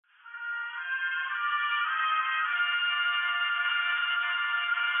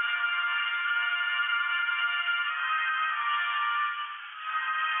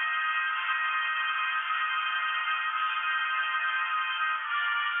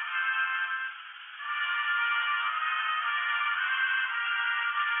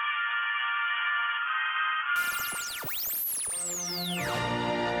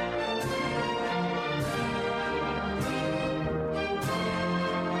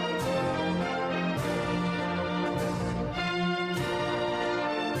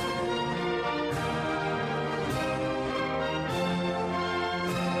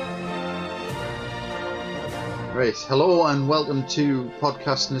Right, hello and welcome to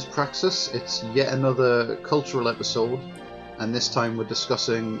Podcasting is Praxis. It's yet another cultural episode, and this time we're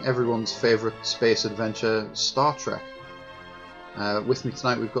discussing everyone's favourite space adventure, Star Trek. With me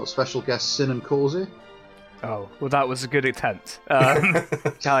tonight we've got special guests Sin and Cozy. Oh, well that was a good attempt.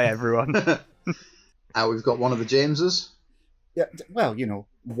 Hi everyone. We've got one of the Jameses. Yeah, well, you know,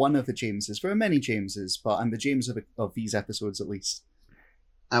 one of the Jameses. There are many Jameses, but I'm the James of these episodes at least.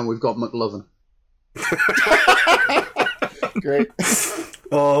 And we've got McLovin. Great.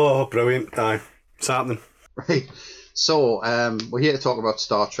 Oh, brilliant. Aye, it's happening. Right, so we're here to talk about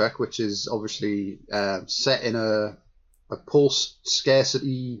Star Trek, which is obviously set in a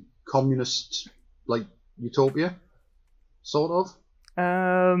post-scarcity communist, like, utopia, sort of.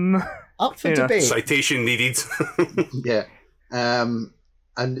 Up for debate. Citation needed. Yeah. And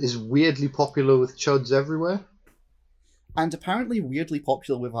is weirdly popular with chuds everywhere. And apparently weirdly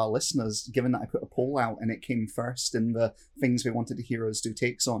popular with our listeners, given that I put a poll out and it came first in the things we wanted to hear us do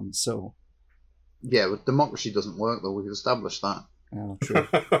takes on, so... Yeah, but democracy doesn't work, though. We've established that. Oh, true.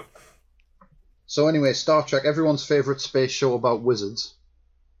 So anyway, Star Trek, everyone's favourite space show about wizards.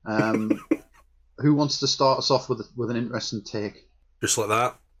 Who wants to start us off with an interesting take? Just like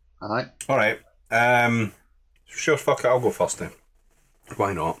that. Alright. Sure, fuck it, I'll go first then.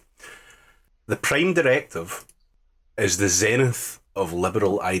 Why not? The Prime Directive is the zenith of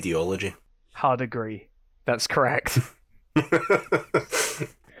liberal ideology. Hard agree. That's correct.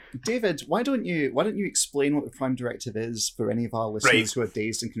 David, why don't you explain what the Prime Directive is for any of our listeners who are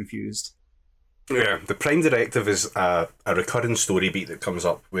dazed and confused? Yeah, the Prime Directive is a recurring story beat that comes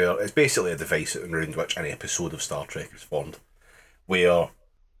up where it's basically a device around which an episode of Star Trek is formed, where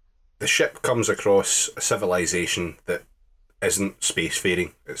the ship comes across a civilization that isn't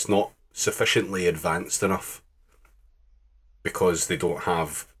spacefaring. It's not sufficiently advanced enough because they don't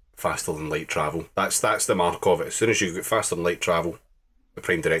have faster than light travel. That's the mark of it. As soon as you get faster than light travel, the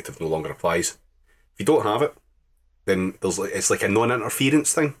Prime Directive no longer applies. If you don't have it, then it's like a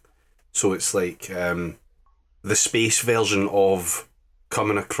non-interference thing. So it's like the space version of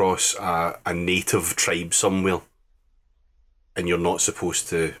coming across a native tribe somewhere, and you're not supposed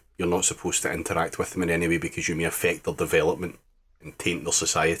to interact with them in any way because you may affect their development and taint their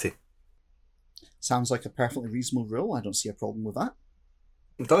society. Sounds like a perfectly reasonable rule. I don't see a problem with that.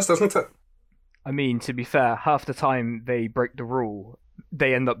 It does, doesn't it? I mean, to be fair, half the time they break the rule,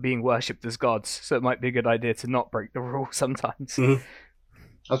 they end up being worshipped as gods, so it might be a good idea to not break the rule sometimes. Mm-hmm.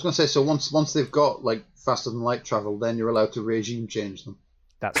 I was going to say, so once they've got, like, faster than light travel, then you're allowed to regime change them.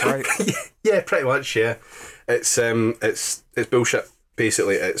 That's right. Yeah, pretty much, yeah. It's bullshit,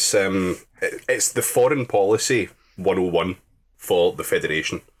 basically. It's the foreign policy 101 for the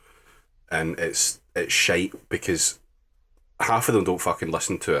Federation. And it's shite because half of them don't fucking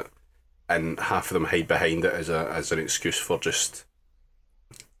listen to it, and half of them hide behind it as an excuse for just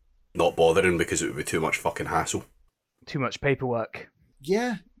not bothering because it would be too much fucking hassle. Too much paperwork.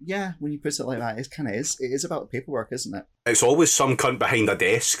 Yeah, when you put it like that, it kind of is. It is about paperwork, isn't it? It's always some cunt behind a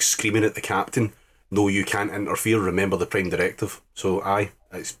desk screaming at the captain, "No, you can't interfere, remember the Prime Directive." So aye,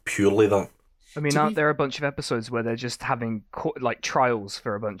 it's purely that. I mean, aren't there a bunch of episodes where they're just having trials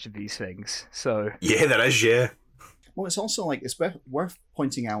for a bunch of these things? So yeah, there is, yeah. Well, it's also like it's worth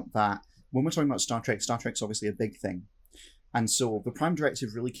pointing out that when we're talking about Star Trek's obviously a big thing, and so the Prime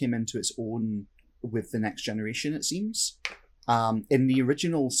Directive really came into its own with the Next Generation. It seems. In the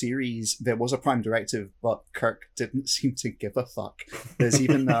original series, there was a Prime Directive, but Kirk didn't seem to give a fuck. There's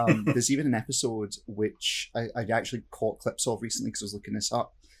even an episode which I actually caught clips of recently because I was looking this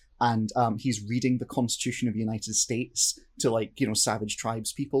up. And he's reading the Constitution of the United States to, savage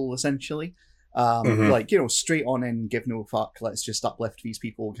tribes people, essentially. Straight on in, give no fuck, let's just uplift these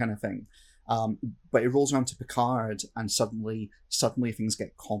people kind of thing. But it rolls around to Picard, and suddenly things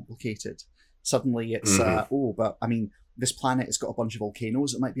get complicated. Suddenly it's, this planet has got a bunch of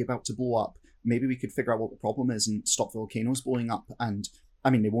volcanoes that might be about to blow up. Maybe we could figure out what the problem is and stop the volcanoes blowing up. And,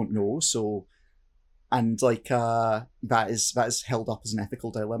 they won't know, so... And that is held up as an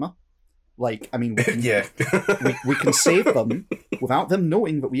ethical dilemma. We can, yeah, we can save them without them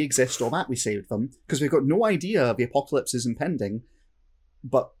knowing that we exist or that we saved them, because we've got no idea the apocalypse is impending.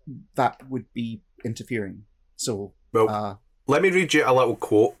 But that would be interfering. So, let me read you a little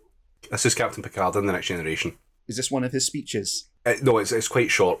quote. This is Captain Picard in The Next Generation. Is this one of his speeches? No, it's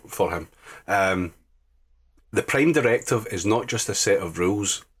quite short for him. The Prime Directive is not just a set of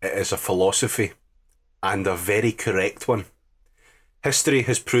rules; it is a philosophy. And a very correct one. History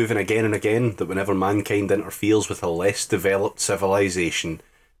has proven again and again that whenever mankind interferes with a less developed civilization,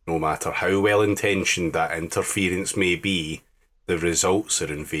 no matter how well intentioned that interference may be, the results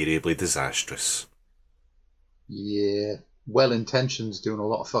are invariably disastrous. Yeah. Well intentions doing a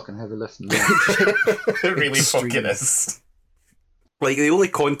lot of fucking heavy lifting there. It really fucking is. Like, the only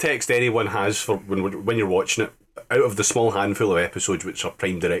context anyone has for when you're watching it, out of the small handful of episodes which are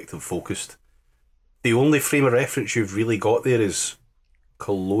Prime Directive focused, the only frame of reference you've really got there is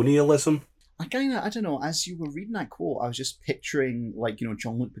colonialism. I don't know, as you were reading that quote, I was just picturing, like, you know,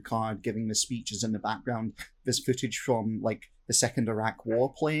 Jean-Luc Picard giving the speeches in the background, this footage from, like, the Second Iraq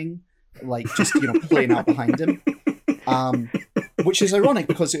War playing, like, just, you know, playing out behind him. Which is ironic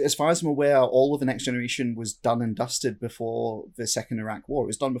because, as far as I'm aware, all of The Next Generation was done and dusted before the Second Iraq War. It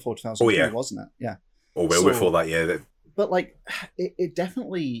was done before 2002, wasn't it? Yeah. Oh, well, before that, yeah. But, like, it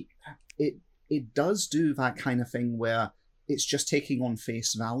definitely... It does do that kind of thing where it's just taking on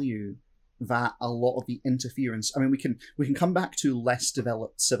face value that a lot of the interference... I mean, we can come back to less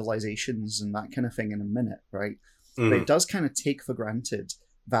developed civilizations and that kind of thing in a minute, right? But it does kind of take for granted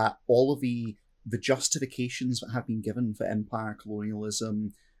that all of the justifications that have been given for empire,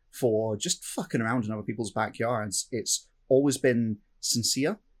 colonialism, for just fucking around in other people's backyards, it's always been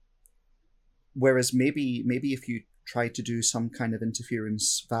sincere. Whereas maybe if you tried to do some kind of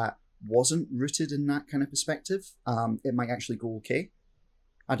interference that wasn't rooted in that kind of perspective, it might actually go okay.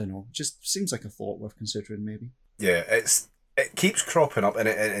 I don't know. Just seems like a thought worth considering, maybe. Yeah, it keeps cropping up, and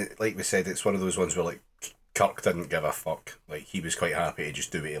it like we said, it's one of those ones where, like, Kirk didn't give a fuck. Like, he was quite happy to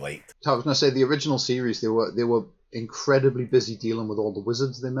just do what he liked. I was going to say, the original series, they were incredibly busy dealing with all the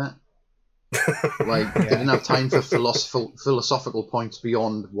wizards they met. Like, they didn't have time for philosophical points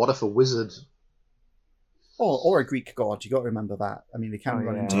beyond, what if a wizard... Or a Greek god, you got to remember that. I mean, they can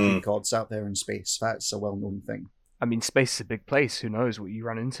run into Mm. Greek gods out there in space. That's a well-known thing. I mean, space is a big place. Who knows what you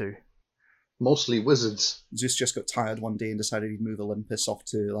run into? Mostly wizards. Zeus just got tired one day and decided he'd move Olympus off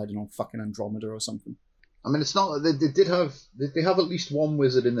to, I don't know, fucking Andromeda or something. I mean, it's not... They have at least one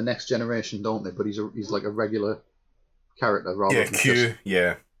wizard in the Next Generation, don't they? But he's like a regular character rather Yeah, than Q, just...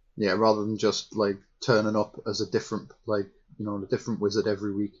 yeah. Yeah, rather than just, like, turning up as a different, like, you know, a different wizard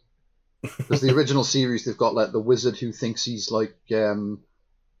every week. Because the original series, they've got, like, the wizard who thinks he's, like, an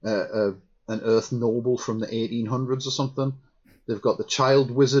Earth noble from the 1800s or something. They've got the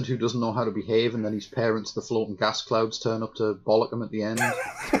child wizard who doesn't know how to behave, and then his parents, the floating gas clouds, turn up to bollock him at the end.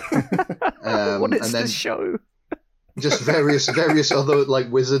 What is and then this show? just various other,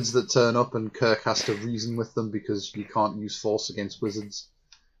 like, wizards that turn up, and Kirk has to reason with them because you can't use force against wizards.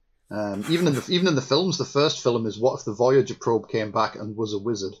 Even in the films, the first film is what if the Voyager probe came back and was a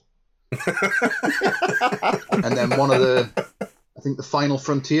wizard? And then I think the final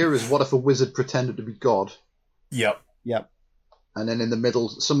frontier is what if a wizard pretended to be God? Yep. And then in the middle,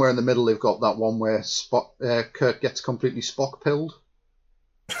 somewhere in the middle, they've got that one where Kirk gets completely Spock-pilled.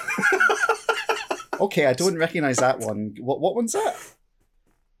 Okay, I don't recognise that one. What one's that?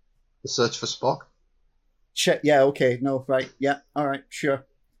 The Search for Spock. Shit, yeah, okay, no, right, yeah, alright, sure.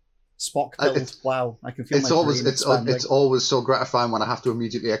 Spock build, wow, I can feel It's my always brain expanding. it's always so gratifying when I have to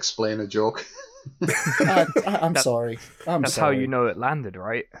immediately explain a joke. I'm sorry. That's sorry. how you know it landed,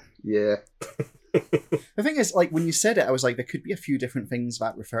 right? Yeah. The thing is, like, when you said it, I was like, there could be a few different things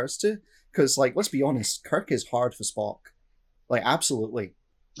that refers to. Because, like, let's be honest, Kirk is hard for Spock. Like, absolutely.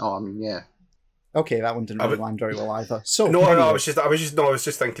 Oh, I mean, yeah. Okay, that one didn't really land very well either. So No, anyway. I was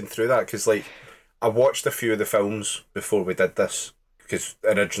just thinking through that because, like, I watched a few of the films before we did this because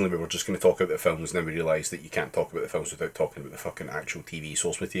originally we were just going to talk about the films, and then we realised that you can't talk about the films without talking about the fucking actual TV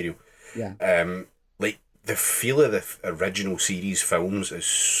source material. Yeah. Like, the feel of the original series films is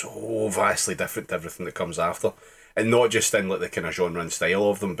so vastly different to everything that comes after, and not just in, like, the kind of genre and style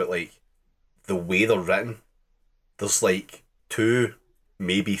of them, but, like, the way they're written. There's, like, 2,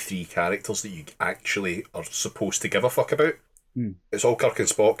 maybe 3 characters that you actually are supposed to give a fuck about. It's all Kirk and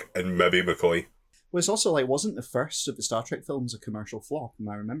Spock and maybe McCoy. Well, it's also, like, wasn't the first of the Star Trek films a commercial flop? Am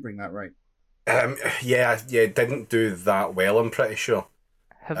I remembering that right? Yeah, didn't do that well, I'm pretty sure.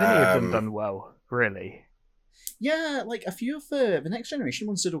 Have any of them done well? Really? Yeah, like, a few of the Next Generation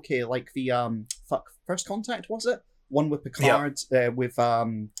ones did okay. Like the, First Contact, was it? One with Picard, with,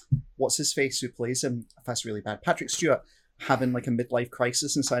 what's his face who plays him? That's really bad. Patrick Stewart having, like, a midlife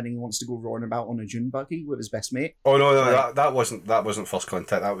crisis and deciding he wants to go roaring about on a dune buggy with his best mate. Oh no, Like, that wasn't First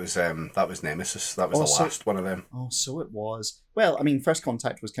Contact. That was Nemesis. That was the last one of them. Oh, so it was. Well, I mean, First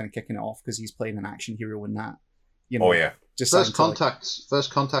Contact was kind of kicking it off because he's playing an action hero in that. You know, Oh yeah. just First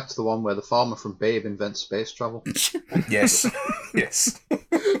Contact's the one where the farmer from Babe invents space travel. Yes. Yes.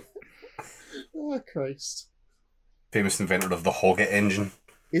 Oh Christ! Famous inventor of the Hoggett engine.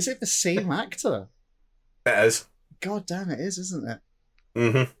 Is it the same actor? It is. God damn, it is, isn't it?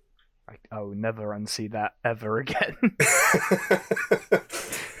 Mm-hmm. I will never unsee that ever again.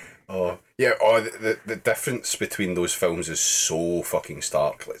 Oh Yeah, the difference between those films is so fucking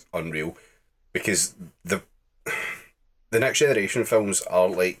stark, like, unreal. Because the Next Generation films are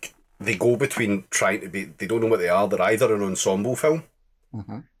like, they go between trying to be, they don't know what they are, they're either an ensemble film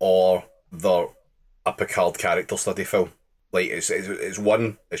or they're a Picard character study film. Like, it's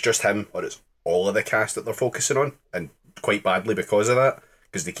one, it's just him, or it's all of the cast that they're focusing on, and quite badly because of that,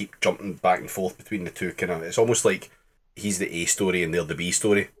 because they keep jumping back and forth between the two, kind of, it's almost like he's the A story and they're the B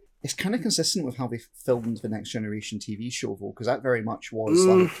story. It's kind of consistent with how they filmed the Next Generation TV show, though, because that very much was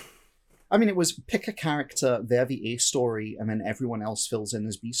like... I mean, it was pick a character, they're the A story, and then everyone else fills in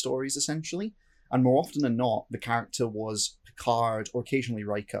as B stories, essentially. And more often than not, the character was Picard or occasionally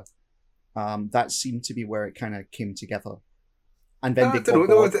Riker. That seemed to be where it kind of came together. And then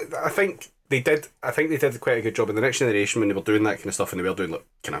I think they did quite a good job in the Next Generation when they were doing that kind of stuff, and they were doing like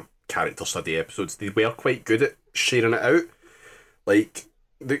kind of character study episodes. They were quite good at sharing it out, like,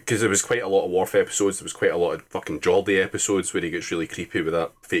 because there was quite a lot of Worf episodes. There was quite a lot of fucking Geordie episodes where he gets really creepy with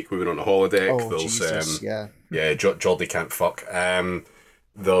that fake woman on the holodeck. Oh, There's, Jesus, yeah. Yeah, Geordie can't fuck. There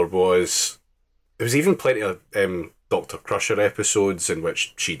was even plenty of Dr. Crusher episodes in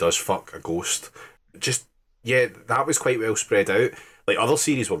which she does fuck a ghost. Just, yeah, that was quite well spread out. Like, other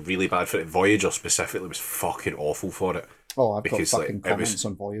series were really bad for it. Voyager specifically was fucking awful for it. Oh, I've because, got fucking like, comments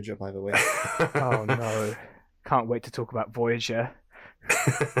on Voyager, by the way. Oh no. Can't wait to talk about Voyager.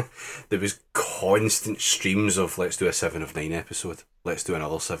 There was constant streams of let's do a 7 of 9 episode, let's do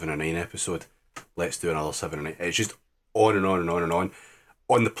another 7 of 9 episode, let's do another 7 of 9. It's just on and on and on and on.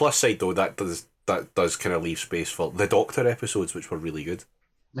 On the plus side though, that does kind of leave space for the Doctor episodes, which were really good.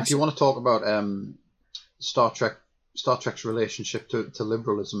 If you want to talk about Star Trek's relationship to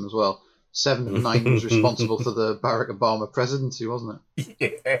liberalism as well, 7 of 9 was responsible for the Barack Obama presidency, wasn't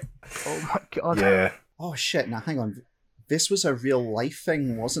it? Yeah. Oh my god. Yeah. Oh shit, now hang on. This was a real life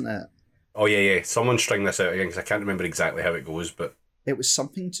thing, wasn't it? Oh yeah. Someone string this out again, because I can't remember exactly how it goes, but It was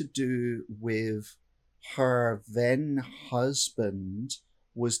something to do with her then husband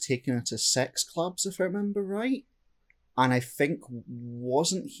was taking her to sex clubs, if I remember right. And I think,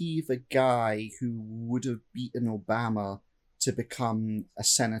 wasn't he the guy who would have beaten Obama to become a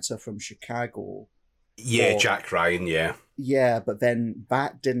senator from Chicago? yeah, Or- Jack Ryan, yeah. Yeah, but then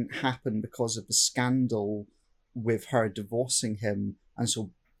that didn't happen because of the scandal with her divorcing him, and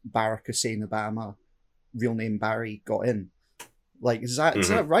so Barack Hussein Obama, real name Barry, got in. Like, is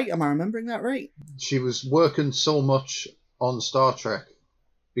that right? Am I remembering that right? She was working so much on Star Trek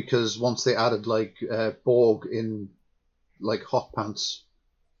because once they added like Borg in like hot pants,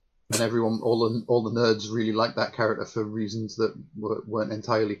 and everyone, all the nerds really liked that character for reasons that weren't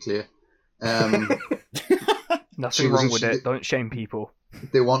entirely clear. Nothing wrong with it. Don't shame people.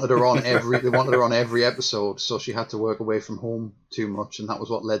 They wanted her on every episode, so she had to work away from home too much, and that was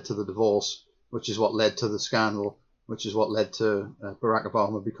what led to the divorce, which is what led to the scandal, which is what led to Barack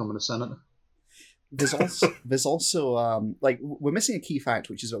Obama becoming a senator. There's also like, we're missing a key fact,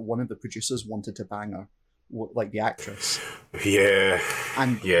 which is that one of the producers wanted to bang her, like the actress. Yeah.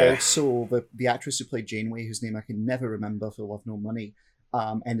 And Yeah. also the actress who played Janeway, whose name I can never remember for Love Nor Money,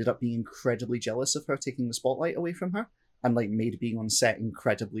 ended up being incredibly jealous of her taking the spotlight away from her, and like made being on set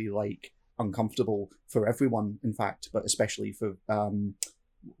incredibly like uncomfortable for everyone, in fact, but especially for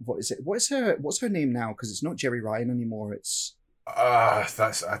what's her name now? Because it's not Jerry Ryan anymore. It's I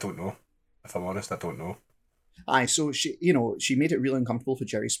don't know. If I'm honest, I don't know. so she made it really uncomfortable for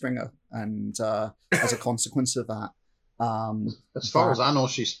Jerry Springer, and as a consequence of that, As far as I know,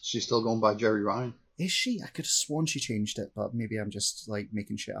 she's still going by Jerry Ryan. is she? I could have sworn she changed it, but maybe I'm just like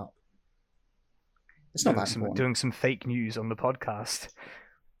making shit up. It's not that important. Doing some fake news on the podcast.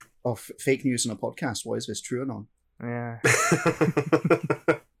 Oh, fake news on a podcast. What is this? TrueAnon. Yeah.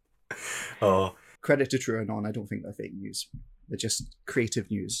 Oh, Credit to TrueAnon. I don't think they're fake news. They're just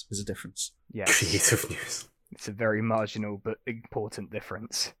creative news. There's a difference. Yes. creative news. It's a very marginal but important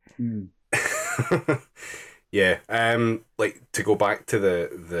difference. Mm. Yeah, like, to go back to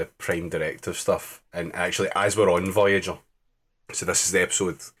the Prime Directive stuff, and actually, as we're on Voyager, so this is the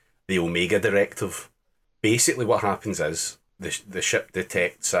episode, the Omega Directive. Basically, what happens is the ship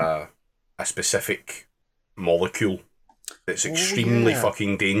detects a specific molecule that's extremely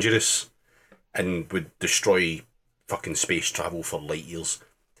fucking dangerous and would destroy fucking space travel for light years.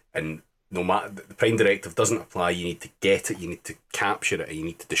 And no matter, the Prime Directive doesn't apply. You need to get it, you need to capture it, and you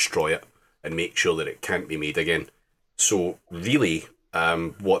need to destroy it and make sure that it can't be made again. So really,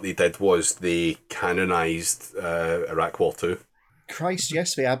 what they did was they canonized Iraq War 2. Christ,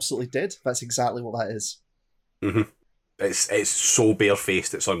 yes, they absolutely did. That's exactly what that is. Mm-hmm. It's so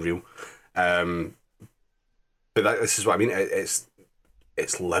barefaced, it's unreal. But this is what I mean. It's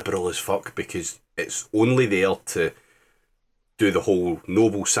it's liberal as fuck because it's only there to do the whole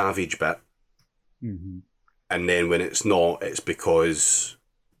noble savage bit, Mm-hmm. and then when it's not, it's because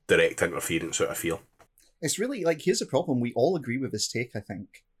direct interference out of fear. It's really like, here's a problem. We all agree with this take, I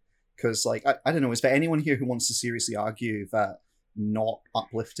think. Because, like, I don't know, is there anyone here who wants to seriously argue that not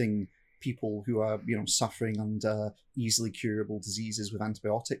uplifting people who are, suffering under easily curable diseases with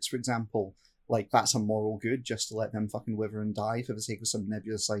antibiotics, for example, like, that's a moral good just to let them fucking wither and die for the sake of some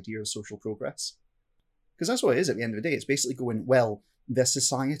nebulous idea of social progress? Because that's what it is at the end of the day. It's basically going, well, their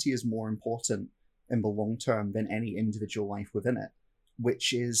society is more important in the long term than any individual life within it.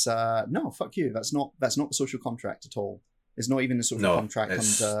 Which is no, fuck you. That's not the social contract at all. It's not even a social contract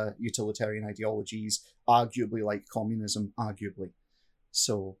under utilitarian ideologies, arguably like communism, arguably.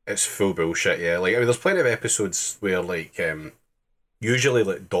 So it's full bullshit. Yeah, like there's plenty of episodes where like usually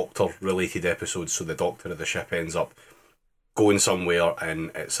like doctor related episodes, so the doctor of the ship ends up going somewhere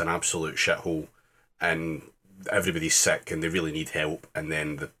and it's an absolute shithole, and everybody's sick and they really need help, and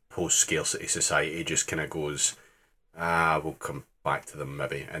then the post scarcity society just kind of goes, we'll come back to them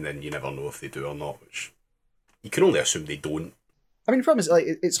maybe, and then you never know if they do or not, which you can only assume they don't. I mean, the problem is, like,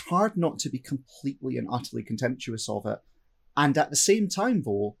 it's hard not to be completely and utterly contemptuous of it, and at the same time,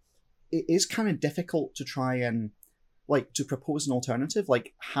 though, it is kind of difficult to try and, like, to propose an alternative.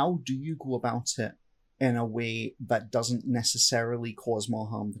 Like, how do you go about it in a way that doesn't necessarily cause more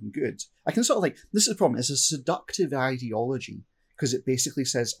harm than good? I can sort of, like, this is the problem, it's a seductive ideology, because it basically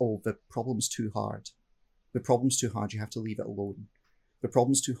says, oh, the problem's too hard. The problem's too hard, you have to leave it alone. The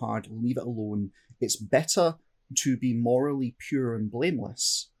problem's too hard, leave it alone. It's better to be morally pure and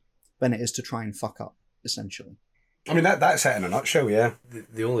blameless than it is to try and fuck up, essentially. I mean, that's it in a nutshell, yeah.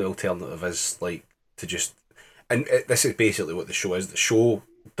 The only alternative is, like, to just... And this is basically what the show is. The show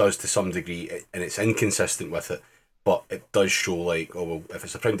does to some degree, and it's inconsistent with it, but it does show, like, oh, well, if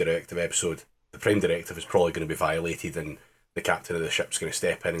it's a Prime Directive episode, the Prime Directive is probably going to be violated, and the captain of the ship's going to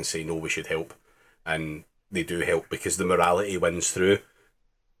step in and say, no, we should help. And they do help because the morality wins through,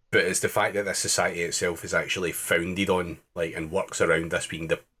 but it's the fact that this society itself is actually founded on, like, and works around this being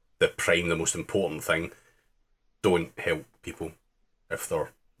the prime, the most important thing. Don't help people if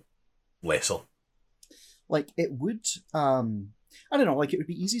they're lesser. Like, it would, I don't know, like, it would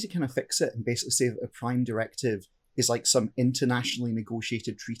be easy to kind of fix it and basically say that a prime directive is like some internationally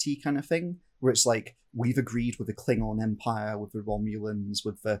negotiated treaty kind of thing, where it's like, we've agreed with the Klingon Empire, with the Romulans,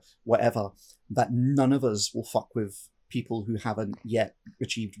 with the whatever, that none of us will fuck with people who haven't yet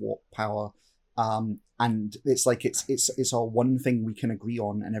achieved warp power. And it's like, it's our one thing we can agree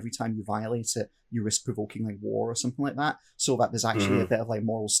on, and every time you violate it, you risk provoking like war or something like that, so that there's actually a bit of like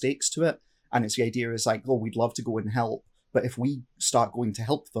moral stakes to it. And it's the idea is like, oh, we'd love to go and help, but if we start going to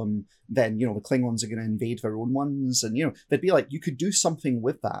help them, then, the Klingons are going to invade their own ones. And, they'd be like, you could do something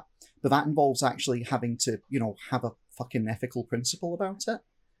with that, but that involves actually having to, have a fucking ethical principle about it.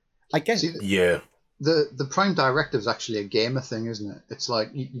 I guess. Yeah. The Prime Directive is actually a gamer thing, isn't it? It's like,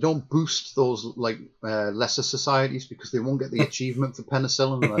 you don't boost those, like, lesser societies because they won't get the achievement for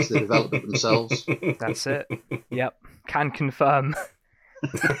penicillin unless they develop it themselves. That's it. Yep. Can confirm.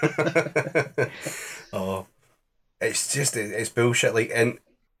 Oh. It's bullshit. Like, and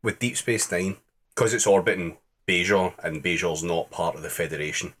with Deep Space Nine, because it's orbiting Bajor, and Bajor's not part of the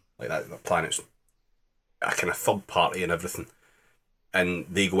Federation, like that, the planet's a kind of third party and everything, and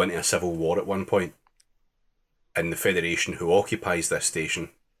they go into a civil war at one point, and the Federation, who occupies this station,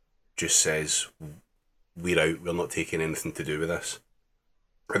 just says, we're out, we're not taking anything to do with this.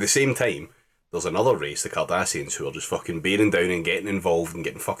 At the same time, there's another race, the Cardassians, who are just fucking bearing down and getting involved and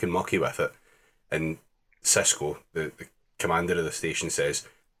getting fucking mucky with it, and Sisko, the commander of the station, says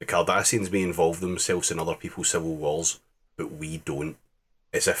the Cardassians may involve themselves in other people's civil wars, but we don't.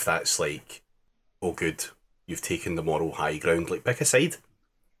 As if that's like, oh good, you've taken the moral high ground. Like, pick a side.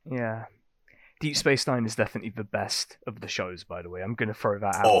 Yeah. Deep Space Nine is definitely the best of the shows, by the way. I'm going to throw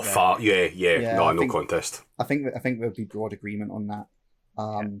that out. Oh, there. far, yeah. No contest. I think there'd be broad agreement on that.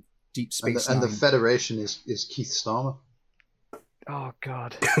 Deep Space Nine. And the Federation is Keith Starmer. Oh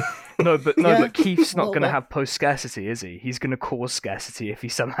God. No, but Keith's not going to have post scarcity, is he? He's going to cause scarcity if he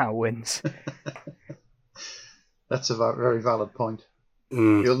somehow wins. That's a very valid point.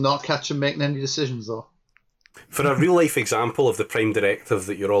 You'll not catch him making any decisions, though. For a real life example of the Prime Directive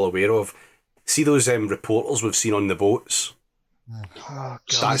that you're all aware of, see those reporters we've seen on the boats? Oh God.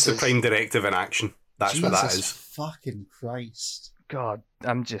 That's the Prime Directive in action. That's Jesus what that is. Fucking Christ. God,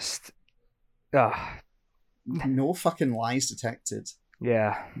 I'm just. No fucking lies detected.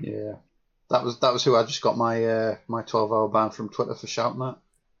 Yeah. Yeah. That was who I just got my 12-hour ban from Twitter for shouting at.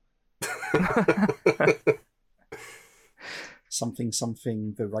 something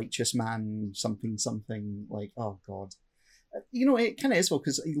something the righteous man something something, like, oh god. You know, it kind of is, though,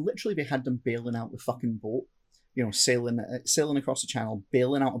 because literally they had them bailing out the fucking boat, you know, sailing across the channel,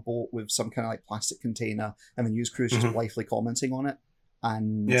 bailing out a boat with some kind of like plastic container, and the news crew's just blithely commenting on it,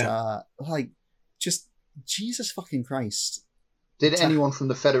 and like, just Jesus fucking Christ. Did anyone from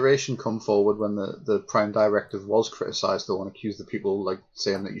the Federation come forward when the Prime Directive was criticised, though, and accuse the people, like,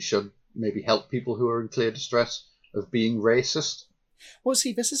 saying that you should maybe help people who are in clear distress of being racist? Well,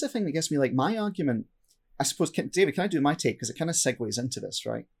 see, this is the thing that gets me, like, my argument, I suppose, David, can I do my take? Because it kind of segues into this,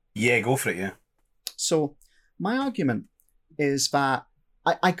 right? Yeah, go for it, yeah. So, my argument is that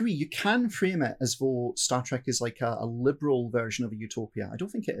I agree, you can frame it as though Star Trek is like a liberal version of a utopia. I don't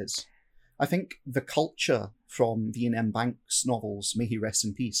think it is. I think the culture from the Ian M. Banks novels, may he rest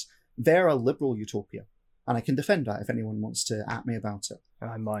in peace, they're a liberal utopia. And I can defend that if anyone wants to at me about it.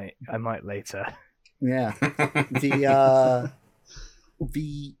 I might later. Yeah. The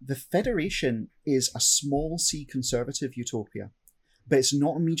Federation is a small C conservative utopia, but it's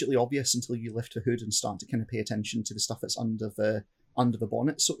not immediately obvious until you lift the hood and start to kind of pay attention to the stuff that's under the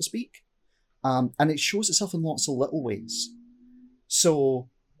bonnet, so to speak. And it shows itself in lots of little ways. So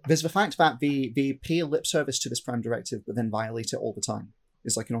there's the fact that they pay lip service to this Prime Directive, but then violate it all the time.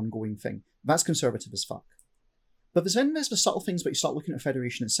 It's like an ongoing thing. That's conservative as fuck. But then there's the subtle things, but you start looking at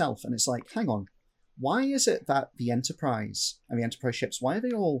Federation itself, and it's like, hang on, why is it that the Enterprise and the Enterprise ships, why are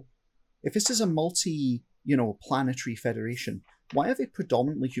they all, if this is a planetary Federation, why are they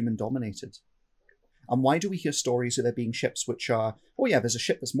predominantly human-dominated? And why do we hear stories of there being ships which are, oh yeah, there's a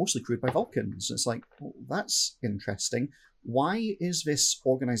ship that's mostly crewed by Vulcans? It's like, well, that's interesting. Why is this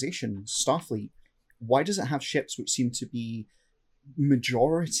organization, Starfleet, why does it have ships which seem to be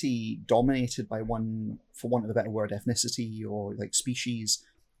majority dominated by one, for want of a better word, ethnicity or like species?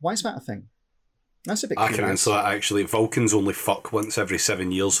 Why is that a thing? That's a bit curious. I can answer that, actually. Vulcans only fuck once every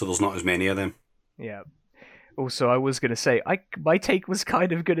 7 years, so there's not as many of them. Yeah. Also, I was going to say, my take was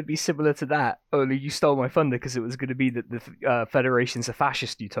kind of going to be similar to that, only you stole my thunder because it was going to be that the Federation's a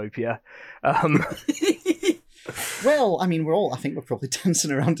fascist utopia. Well, I mean, I think we're probably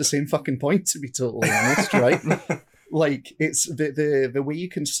dancing around the same fucking point, to be totally honest, right? Like, it's the way you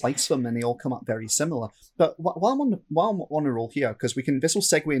can slice them and they all come up very similar. But while I'm on a roll here, because this will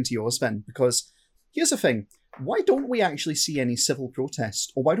segue into yours, Ben, because here's the thing. Why don't we actually see any civil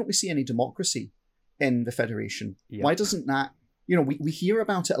protest, or why don't we see any democracy in the Federation? Yep. Why doesn't that, we hear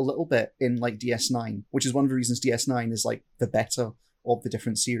about it a little bit in like DS9, which is one of the reasons DS9 is like the better of the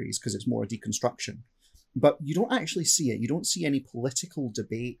different series, because it's more a deconstruction. But you don't actually see it. You don't see any political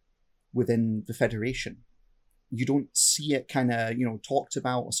debate within the Federation. You don't see it kind of, talked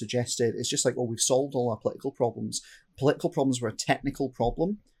about or suggested. It's just like, oh, we've solved all our political problems. Political problems were a technical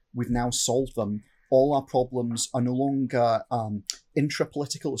problem. We've now solved them. All our problems are no longer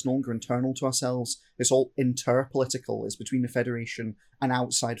intra-political. It's no longer internal to ourselves. It's all inter-political. It's between the Federation and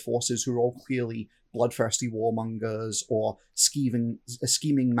outside forces who are all clearly bloodthirsty warmongers or scheming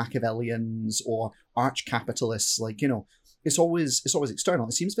Machiavellians or arch-capitalists. Like, it's always external.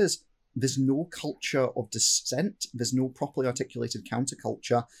 It seems there's no culture of dissent. There's no properly articulated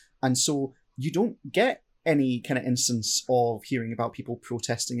counterculture. And so you don't get any kind of instance of hearing about people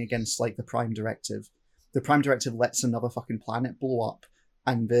protesting against like the Prime Directive. The Prime Directive lets another fucking planet blow up,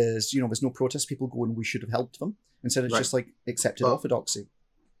 and there's no protest. People going, we should have helped them. Instead, it's just like accepted orthodoxy.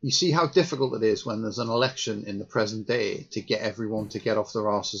 You see how difficult it is when there's an election in the present day to get everyone to get off their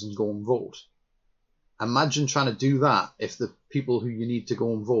asses and go and vote. Imagine trying to do that if the people who you need to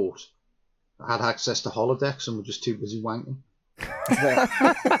go and vote had access to holodecks and were just too busy wanking.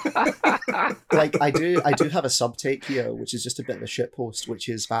 Like I do have a subtake here, which is just a bit of a shitpost, which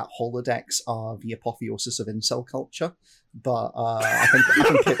is that holodecks are the apotheosis of incel culture. But I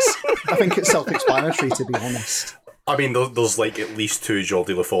think it's self-explanatory, to be honest. I mean, there's like at least 2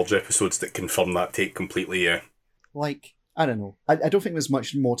 Geordie LaForge episodes that confirm that take completely. Yeah. Like, I don't know. I don't think there's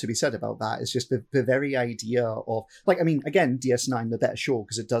much more to be said about that. It's just the very idea of, like, I mean, again, DS9, the better show,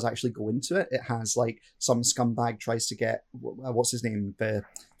 because it does actually go into it. It has, like, some scumbag tries to get, what's his name? The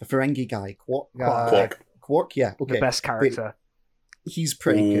Ferengi guy. Quark, yeah. Okay. The best character. But he's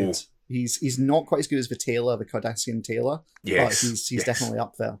pretty good. He's not quite as good as the Cardassian Taylor. Yes. But he's definitely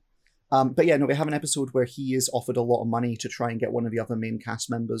up there. But yeah, no, we have an episode where he is offered a lot of money to try and get one of the other main cast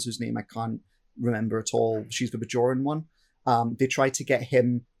members, whose name I can't remember at all. She's the Bajoran one. They try to get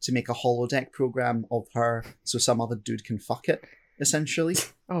him to make a holodeck program of her so some other dude can fuck it, essentially.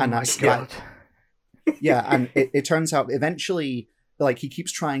 Oh and my God. Yeah, and it turns out eventually, like, he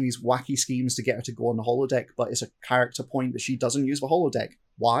keeps trying these wacky schemes to get her to go on the holodeck, but it's a character point that she doesn't use the holodeck.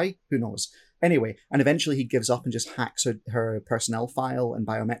 Why? Who knows? Anyway, and eventually he gives up and just hacks her personnel file and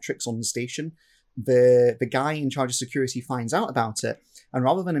biometrics on the station. The guy in charge of security finds out about it, and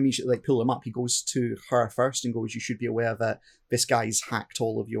rather than immediately like pull him up, he goes to her first and goes, "You should be aware that this guy's hacked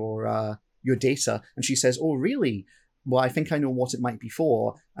all of your data." And she says, "Oh, really? Well, I think I know what it might be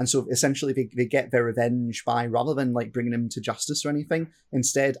for." And so essentially they get their revenge by, rather than like bringing him to justice or anything,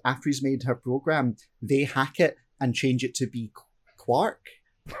 instead, after he's made her program, they hack it and change it to be Quark.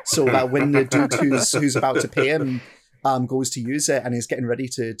 So that when the dude who's about to pay him goes to use it and is getting ready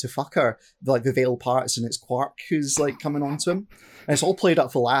to fuck her, like the veil parts and it's Quark who's like coming on to him. And it's all played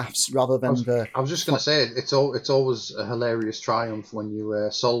up for laughs rather than I was just going to say, it's always a hilarious triumph when you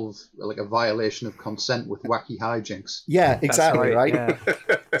solve like a violation of consent with wacky hijinks. Yeah, exactly, right?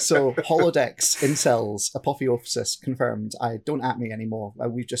 Yeah. So holodecks, incels, apotheosis confirmed. Don't at me anymore.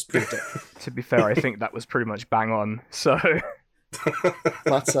 We've just proved it. To be fair, I think that was pretty much bang on. So,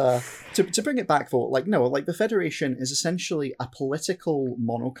 But to bring it back though, like no, like the Federation is essentially a political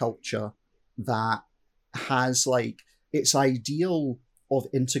monoculture that has like its ideal of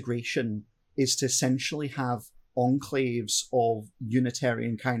integration is to essentially have enclaves of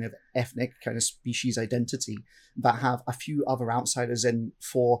unitarian kind of ethnic kind of species identity that have a few other outsiders in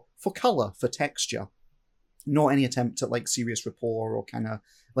for color, for texture. Not any attempt at like serious rapport or kind of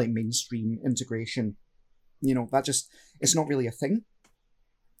like mainstream integration. You know, that just, it's not really a thing.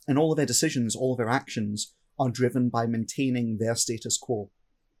 And all of their decisions, all of their actions are driven by maintaining their status quo.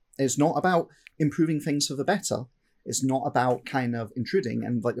 It's not about improving things for the better. It's not about kind of intruding.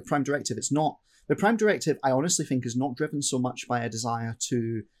 And like the Prime Directive, the Prime Directive, I honestly think, is not driven so much by a desire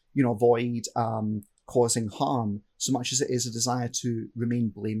to, you know, avoid causing harm, so much as it is a desire to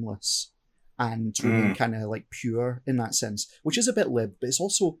remain blameless and to remain kind of like pure in that sense, which is a bit lib, but it's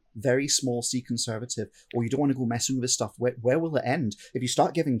also very small C conservative. Or you don't want to go messing with this stuff. Where will it end? If you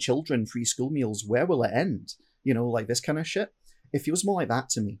start giving children free school meals, where will it end? You know, like this kind of shit. It feels more like that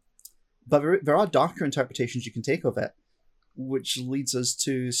to me. But there are darker interpretations you can take of it, which leads us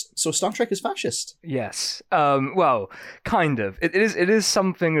to, so Star Trek is fascist. yes. Well, kind of. It is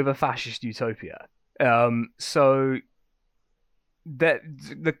something of a fascist utopia. So that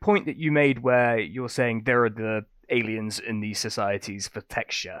the point that you made where you're saying there are the aliens in these societies for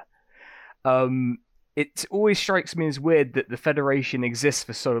texture, it always strikes me as weird that the Federation exists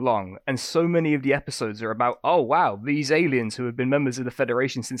for so long, and so many of the episodes are about, oh wow, these aliens who have been members of the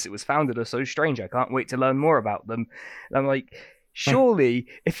Federation since it was founded are so strange, I can't wait to learn more about them. And I'm like, surely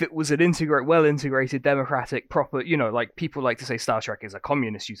if it was an well-integrated, democratic, proper, you know, like people like to say Star Trek is a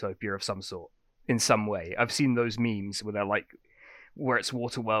communist utopia of some sort, in some way. I've seen those memes where they're like, where it's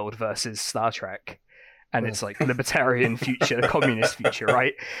Waterworld versus Star Trek, and it's like libertarian future, communist future,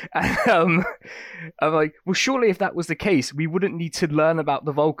 right? And I'm like, well, surely if that was the case, we wouldn't need to learn about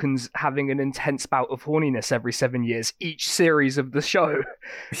the Vulcans having an intense bout of horniness every 7 years, each series of the show.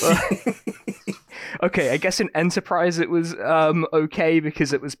 Okay, I guess in Enterprise it was okay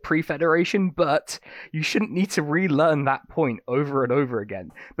because it was pre-Federation, but you shouldn't need to relearn that point over and over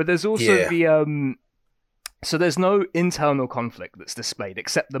again. But there's also the so there's no internal conflict that's displayed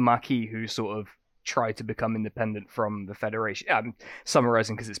except the Maquis, who sort of try to become independent from the Federation. I'm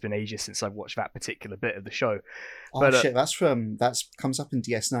summarizing because it's been ages since I've watched that particular bit of the show. Oh but, shit, that comes up in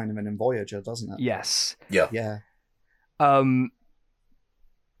DS9 and then in Voyager, doesn't it? Yes. Yeah. Yeah.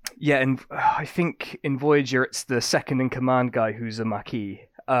 Yeah, and I think in Voyager it's the second in command guy who's a Maquis.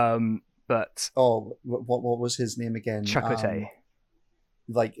 But what was his name again? Chakotay.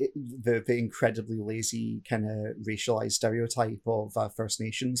 The incredibly lazy kind of racialized stereotype of a First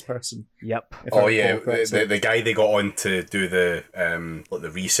Nations person. Yep. Oh yeah, the guy they got on to do the like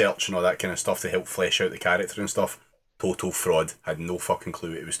the research and all that kind of stuff to help flesh out the character and stuff. Total fraud. Had no fucking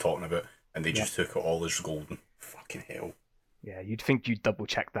clue what he was talking about, and they just took it all as golden. Fucking hell. Yeah, you'd think you'd double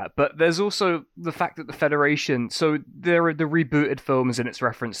check that. But there's also the fact that the Federation, so there are the rebooted films and it's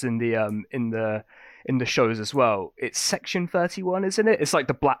referenced in the shows as well. It's Section 31, isn't it? It's like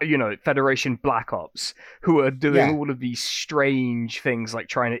the Federation Black Ops, who are doing all of these strange things like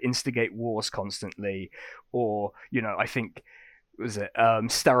trying to instigate wars constantly, or, I think,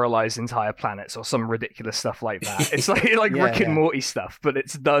 sterilize entire planets or some ridiculous stuff like that. It's like Rick and Morty stuff, but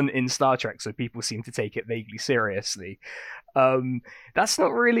it's done in Star Trek, so people seem to take it vaguely seriously. That's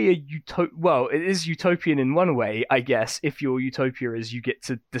not really a well, it is utopian in one way, I guess, if your utopia is you get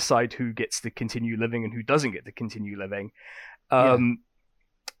to decide who gets to continue living and who doesn't get to continue living. But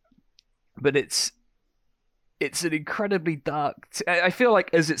it's an incredibly dark... I feel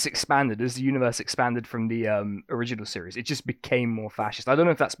like as the universe expanded from the original series, it just became more fascist. I don't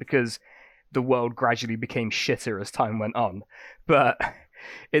know if that's because the world gradually became shitter as time went on, but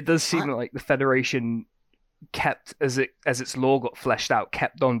it does seem I- like the Federation kept, as its law got fleshed out,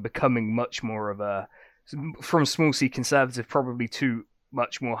 kept on becoming much more of a, from small c conservative probably to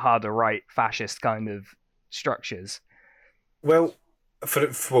much more harder right fascist kind of structures. Well,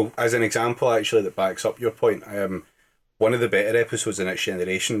 well, as an example, actually, that backs up your point, one of the better episodes in Next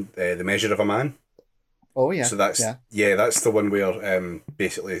Generation, The Measure of a Man. Oh yeah. So that's that's the one where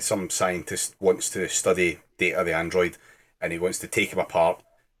basically some scientist wants to study Data the android, and he wants to take him apart,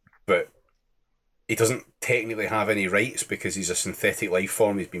 but he doesn't technically have any rights because he's a synthetic life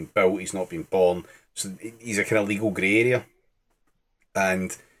form. He's been built. He's not been born. So he's a kind of legal grey area,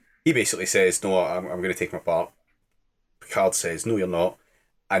 and he basically says, "No, I'm going to take him apart." Picard says, "No, you're not,"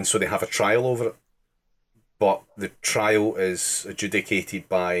 and so they have a trial over it. But the trial is adjudicated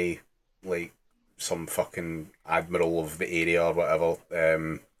by like some fucking admiral of the area or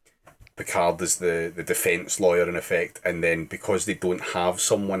whatever. Picard is the defence lawyer in effect, and then because they don't have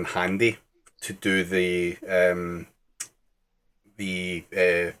someone handy to do the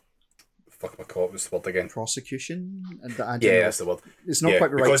fuck my call, what's the word again? Prosecution? I don't Yeah, know. that's the word. It's not Yeah,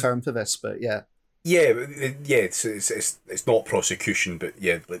 quite the right because- term for this, but yeah. Yeah, it's not prosecution, but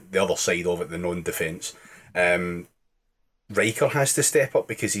yeah, like the other side of it, the non-defence. Riker has to step up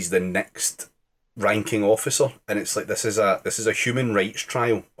because he's the next ranking officer, and it's like this is a human rights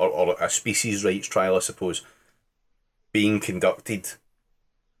trial or a species rights trial, I suppose, being conducted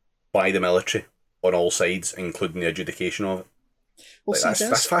by the military on all sides, including the adjudication of it. Well, Like, see,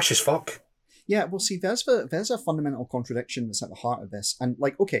 that's fascist fuck. Yeah, well, see, there's a fundamental contradiction that's at the heart of this, and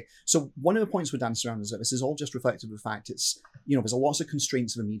like, okay, so one of the points we're dancing around is that this is all just reflective of the fact it's, there's a lots of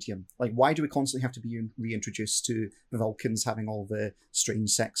constraints of the medium. Like, why do we constantly have to be reintroduced to the Vulcans having all the strange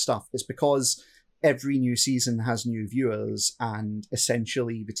sex stuff? It's because every new season has new viewers, and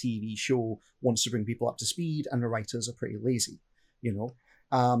essentially the TV show wants to bring people up to speed, and the writers are pretty lazy,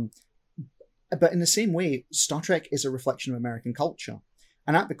 But in the same way, Star Trek is a reflection of American culture.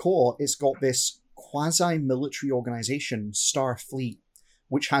 And at the core, it's got this quasi-military organization, Starfleet,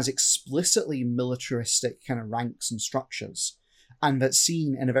 which has explicitly militaristic kind of ranks and structures. And that's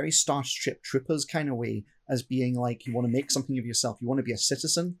seen in a very Starship Troopers kind of way as being like, you want to make something of yourself, you want to be a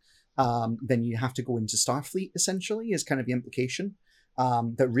citizen, then you have to go into Starfleet, essentially, is kind of the implication.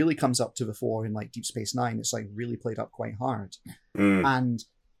 That really comes up to the fore in like Deep Space Nine. It's like really played up quite hard. And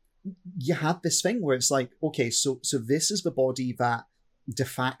you have this thing where it's like, okay, so this is the body that de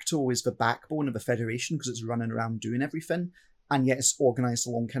facto is the backbone of the Federation because it's running around doing everything, and yet it's organized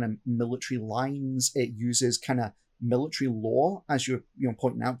along kind of military lines. It uses kind of military law, as you're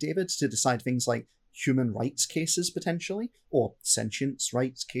pointing out, David, to decide things like human rights cases potentially, or sentience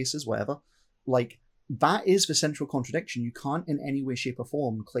rights cases, whatever. Like, that is the central contradiction. You can't in any way, shape, or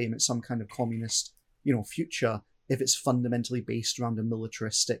form claim it's some kind of communist, future if it's fundamentally based around a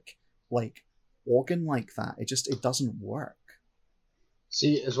militaristic like organ like that. It doesn't work.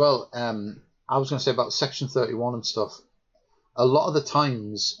 See, as well, I was going to say about Section 31 and stuff. A lot of the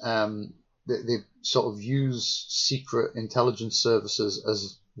times, they sort of use secret intelligence services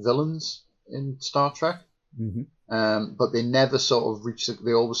as villains in Star Trek, but they never sort of reach.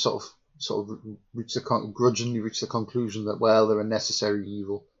 They always sort of reach grudgingly reach the conclusion that, well, they're a necessary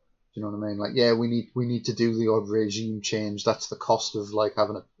evil. Do you know what I mean? Like, yeah, we need to do the odd regime change. That's the cost of like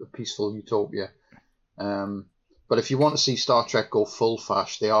having a peaceful utopia. But if you want to see Star Trek go full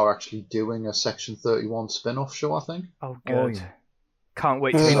fash, they are actually doing a Section 31 spin-off show, I think. Oh, good. Oh, yeah. Can't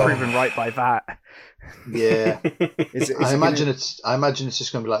wait to be proven right by that. Yeah. I imagine gonna... it's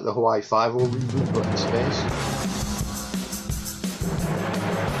just going to be like the Hawaii Five-O reboot, but in space.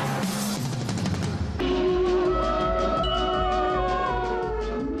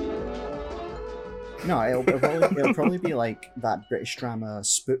 No, it'll probably be like that British drama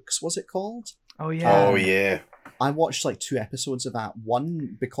Spooks, was it called? Oh yeah. Oh yeah. I watched like 2 episodes of that.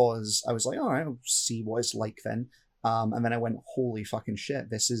 One because I was like, all right, I'll see what it's like then. And then I went, holy fucking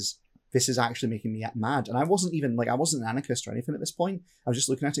shit, this is actually making me mad. And I wasn't an anarchist or anything at this point. I was just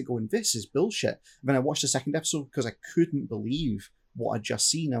looking at it going, this is bullshit. And then I watched the second episode because I couldn't believe what I'd just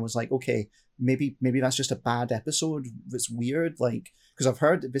seen. I was like, okay, maybe that's just a bad episode. It's weird, like, because I've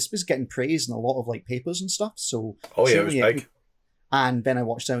heard this was getting praised in a lot of like papers and stuff. So oh yeah, it was big. And then I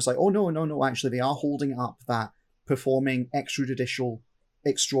watched it. I was like, oh no, actually they are holding up that performing extrajudicial,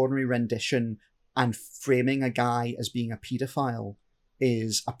 extraordinary rendition and framing a guy as being a paedophile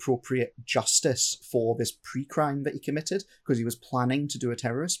is appropriate justice for this pre-crime that he committed because he was planning to do a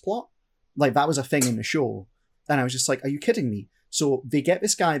terrorist plot. Like, that was a thing in the show. And I was just like, are you kidding me? So they get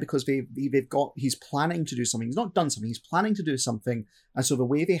this guy because he's planning to do something. He's not done something. He's planning to do something. And so the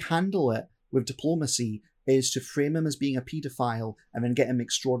way they handle it with diplomacy is to frame him as being a paedophile and then get him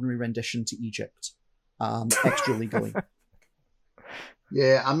extraordinary rendition to Egypt, extra legally.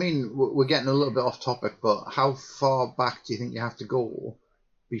 Yeah, I mean, we're getting a little bit off topic, but how far back do you think you have to go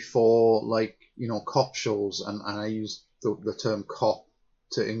before, like, cop shows, and I use the term cop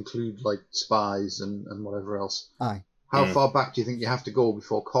to include, like, spies and whatever else. Aye. How far back do you think you have to go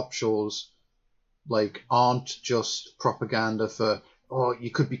before cop shows, like, aren't just propaganda for, oh, you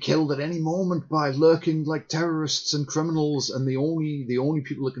could be killed at any moment by lurking, like, terrorists and criminals, and the only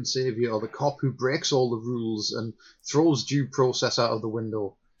people that can save you are the cop who breaks all the rules and throws due process out of the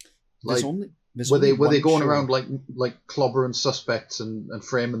window. Like, were they going around like clobbering suspects and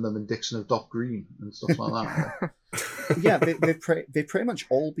framing them in Dixon of Dock Green and stuff like that? Yeah, they've pretty much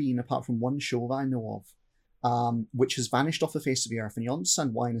all been, apart from one show that I know of, which has vanished off the face of the earth, and you'll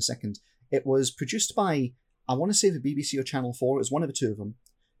understand why in a second. It was produced by, I want to say, the BBC or Channel 4. It was one of the two of them.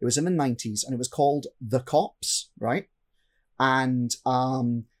 It was in the 90s, and it was called The Cops, right? And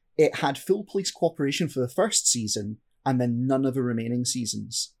it had full police cooperation for the first season, and then none of the remaining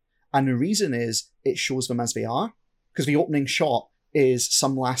seasons. And the reason is, it shows them as they are, because the opening shot is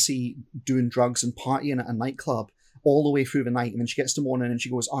some lassie doing drugs and partying at a nightclub all the way through the night, and then she gets to morning and she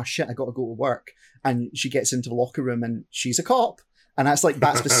goes, oh shit, I gotta go to work. And she gets into the locker room and she's a cop. And that's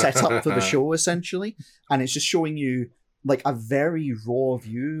the setup for the show, essentially. And it's just showing you, like, a very raw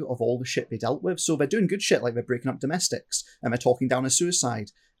view of all the shit they dealt with. So they're doing good shit, like they're breaking up domestics, and they're talking down a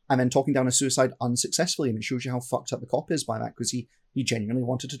suicide, and then talking down a suicide unsuccessfully, and it shows you how fucked up the cop is by that, because he genuinely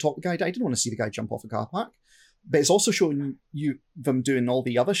wanted to talk the guy down. He didn't want to see the guy jump off a car park. But it's also showing you them doing all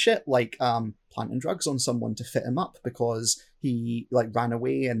the other shit, like planting drugs on someone to fit him up because he, like, ran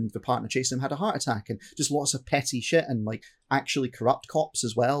away and the partner chasing him had a heart attack, and just lots of petty shit, and, like, actually corrupt cops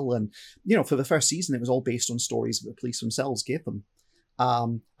as well. And, for the first season, it was all based on stories that the police themselves gave them.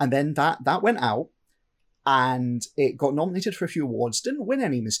 And then that went out, and it got nominated for a few awards, didn't win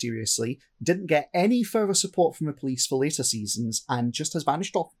any mysteriously, didn't get any further support from the police for later seasons, and just has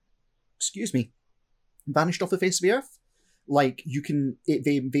vanished off the face of the earth. Like,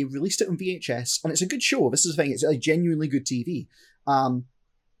 they released it on VHS, and it's a good show. This is the thing, it's a genuinely good TV.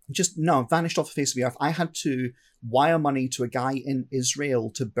 Vanished off the face of the earth. I had to wire money to a guy in Israel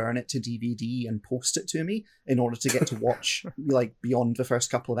to burn it to DVD and post it to me in order to get to watch, like, beyond the first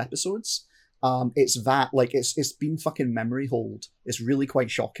couple of episodes. It's been fucking memory hold. It's really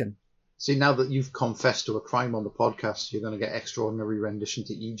quite shocking. See, now that you've confessed to a crime on the podcast, you're going to get extraordinary rendition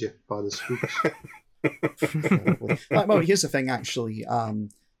to Egypt by the spooks. Well, here's the thing, actually.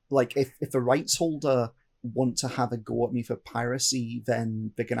 If the rights holder want to have a go at me for piracy,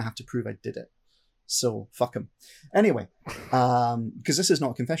 then they're going to have to prove I did it. So, fuck them. Anyway, because this is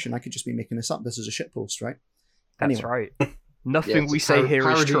not a confession, I could just be making this up. This is a shitpost, right? That's right. Nothing we say here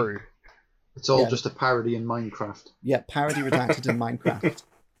is true. It's all just a parody in Minecraft. Yeah, parody redacted in Minecraft.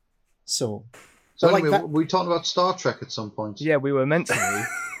 So anyway, we talked about Star Trek at some point. Yeah, we were meant to.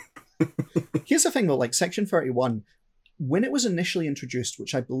 Here's the thing, though, like, Section 31, when it was initially introduced,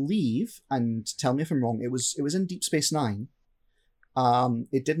 which I believe, and tell me if I'm wrong, it was in Deep Space Nine.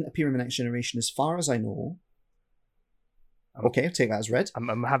 It didn't appear in the Next Generation, as far as I know. Okay, I'll take that as read.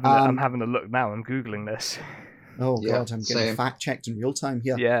 I'm having a look now. I'm googling this. Oh god, I'm getting fact checked in real time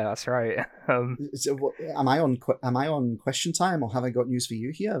here. Yeah, that's right. Am I on question time, or have I got news for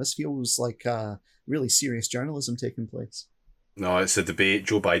you here? This feels like really serious journalism taking place. No, it's a debate.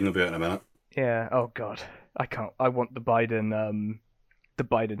 Joe Biden will be out in a minute. Yeah. Oh god, I can't. I want the Biden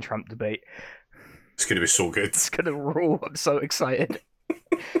Trump debate. It's going to be so good. It's going to rule. I'm so excited.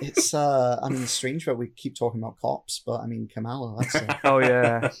 It's strange that we keep talking about cops, but I mean, Kamala, that's Oh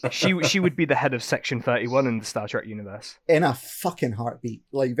yeah, she would be the head of Section 31 in the Star Trek universe in a fucking heartbeat.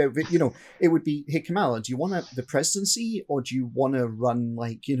 Like, it would be, hey Kamala, do you want the presidency, or do you want to run,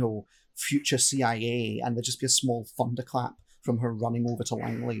 like, future CIA, and there'd just be a small thunderclap from her running over to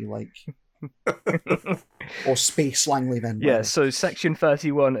Langley, like. Or Space Langley, then. Yeah, rather. So Section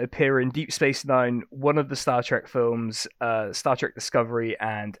 31 appear in Deep Space Nine, one of the Star Trek films, Star Trek Discovery,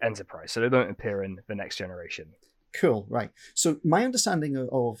 and Enterprise. So they don't appear in The Next Generation. Cool, right. So my understanding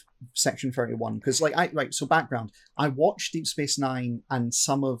of Section 31, because, so background, I watched Deep Space Nine and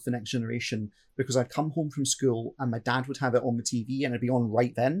some of The Next Generation because I'd come home from school and my dad would have it on the TV and it'd be on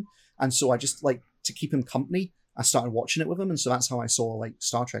right then. And so I just, like, to keep him company, I started watching it with him, and so that's how I saw, like,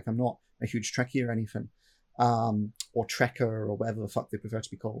 Star Trek. I'm not a huge Trekkie or anything, or Trekker, or whatever the fuck they prefer to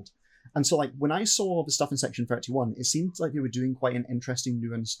be called. And so, like, when I saw the stuff in Section 31, it seemed like they were doing quite an interesting,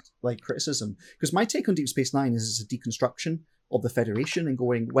 nuanced, like, criticism. Because my take on Deep Space Nine is it's a deconstruction of the Federation and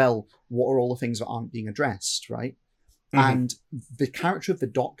going, well, what are all the things that aren't being addressed, right? Mm-hmm. And the character of the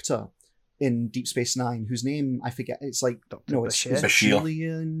Doctor in Deep Space Nine, whose name I forget. It's like Dr. no, it's Bashir. Bashir.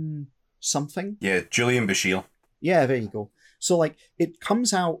 Julian something. Yeah, Julian Bashir. Yeah, there you go. So like it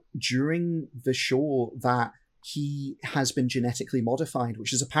comes out during the show that he has been genetically modified,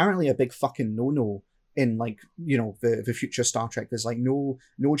 which is apparently a big fucking no-no in like, you know, the future Star Trek. There's like no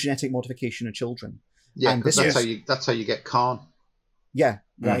genetic modification of children. Yeah, And because this that's how you get Khan. Yeah,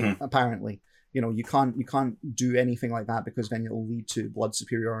 right. Apparently, you know, you can't do anything like that because then it'll lead to blood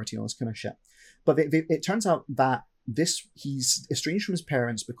superiority and all this kind of shit. But it turns out that he's estranged from his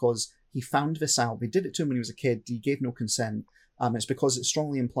parents because he found this out. They did it to him when he was a kid. He gave no consent. It's because it's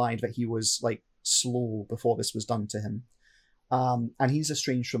strongly implied that he was like slow before this was done to him, and he's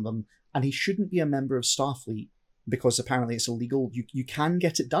estranged from them. And he shouldn't be a member of Starfleet because apparently it's illegal. You can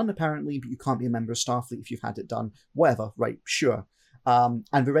get it done apparently, but you can't be a member of Starfleet if you've had it done. Whatever, right? Sure. And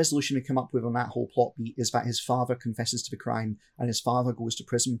the resolution we come up with on that whole plot beat is that his father confesses to the crime and his father goes to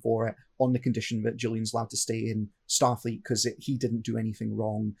prison for it on the condition that Julian's allowed to stay in Starfleet because he didn't do anything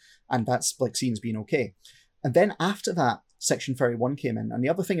wrong, and that's like seen as being okay. And then after that, Section 31 came in, and the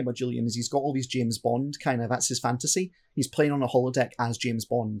other thing about Julian is he's got all these James Bond kind of, that's his fantasy. He's playing on a holodeck as James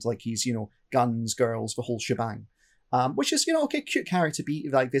Bond, like he's, you know, guns, girls, the whole shebang. Which is, you know, okay, cute character to be,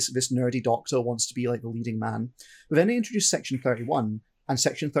 like this nerdy doctor wants to be like the leading man. But then they introduce Section 31, and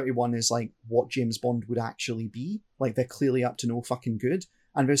Section 31 is like what James Bond would actually be. Like they're clearly up to no fucking good,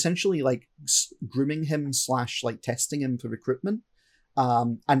 and they're essentially like grooming him / like testing him for recruitment.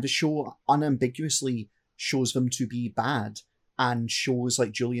 And the show unambiguously shows them to be bad and shows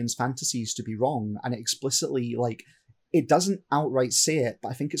like Julian's fantasies to be wrong, and it explicitly, like, it doesn't outright say it, but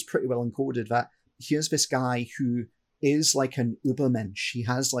I think it's pretty well encoded that here's this guy who is like an Ubermensch. He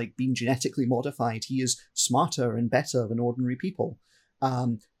has like been genetically modified. He is smarter and better than ordinary people.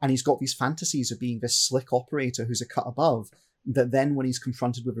 And he's got these fantasies of being this slick operator who's a cut above, that then when he's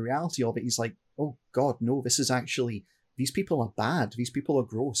confronted with the reality of it, he's like, oh God, no, this is actually, these people are bad. These people are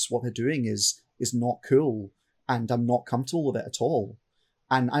gross. What they're doing is not cool, and I'm not comfortable with it at all.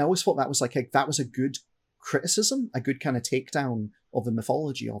 And I always thought that was like that was a good criticism, a good kind of takedown of the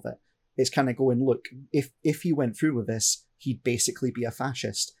mythology of it. It's kind of going, look, if he went through with this, he'd basically be a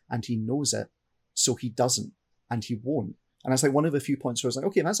fascist, and he knows it, so he doesn't, and he won't. And that's like one of the few points where I was like,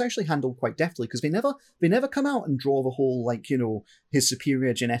 okay, that's actually handled quite deftly, because they never come out and draw the whole, like, you know, his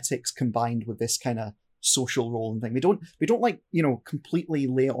superior genetics combined with this kind of social role and thing. They don't like, you know, completely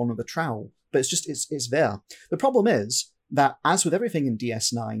lay it on with a trowel, but it's just it's there. The problem is that, as with everything in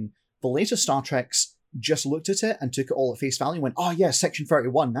DS9, the later Star Treks just looked at it and took it all at face value and went, oh yeah, Section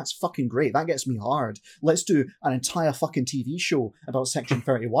 31, that's fucking great, that gets me hard. Let's do an entire fucking TV show about Section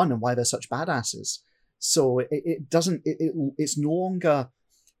 31 and why they're such badasses. So it's no longer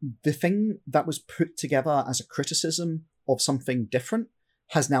the thing that was put together as a criticism of something different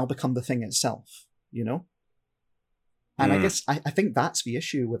has now become the thing itself, you know? And I guess I think that's the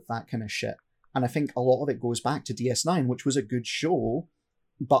issue with that kind of shit. And I think a lot of it goes back to DS9, which was a good show,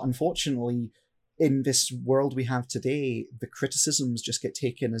 but unfortunately, in this world we have today, the criticisms just get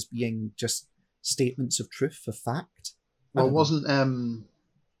taken as being just statements of truth, of fact. Well, wasn't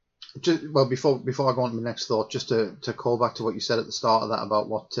before I go on to the next thought, just to call back to what you said at the start of that about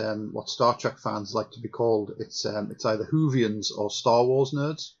what Star Trek fans like to be called, it's either Whovians or Star Wars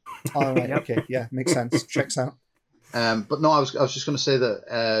nerds. Oh, right, okay, yeah, makes sense, checks out. But no, I was just going to say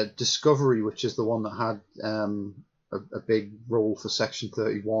that Discovery, which is the one that had a big role for Section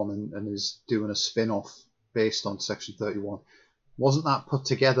 31 and is doing a spin-off based on Section 31, wasn't that put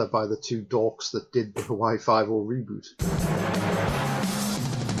together by the two dorks that did the Hawaii Five-0 reboot?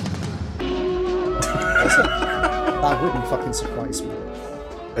 That wouldn't fucking surprise me.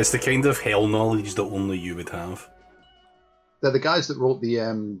 It's the kind of hell knowledge that only you would have. They're the guys that wrote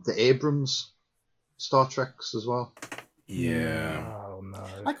the Abrams Star Treks as well. Yeah. Oh no.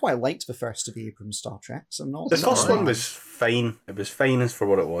 I quite liked the first of the Abrams Star Treks. The first one was fine. It was fine as for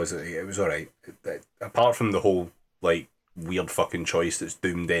what it was. It was alright. Apart from the whole, like, weird fucking choice that's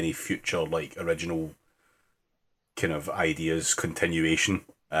doomed any future, like, original kind of ideas continuation.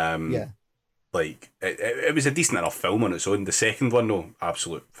 Yeah. Like, it was a decent enough film on its own. The second one, no,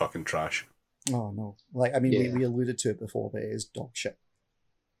 absolute fucking trash. Oh, no. Like, I mean, Yeah. we alluded to it before, but it is dog shit.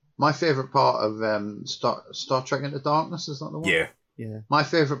 My favourite part of Star Trek Into Darkness, is that the one? Yeah. Yeah. My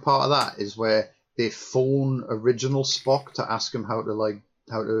favourite part of that is where they phone original Spock to ask him how to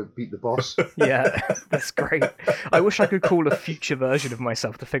beat the boss. Yeah, that's great. I wish I could call a future version of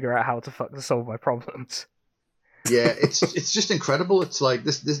myself to figure out how to solve my problems. Yeah, it's just incredible. It's like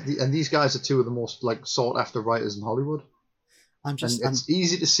this and these guys are two of the most like sought after writers in Hollywood. I'm just. And it's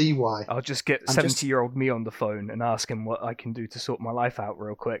easy to see why. I'll just get I'm just- 70-year-old me on the phone and ask him what I can do to sort my life out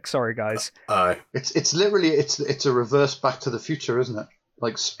real quick. Sorry, guys. Aye. It's literally it's a reverse Back to the Future, isn't it?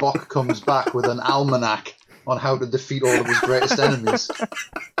 Like Spock comes back with an almanac on how to defeat all of his greatest enemies.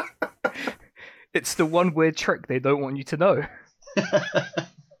 It's the one weird trick they don't want you to know.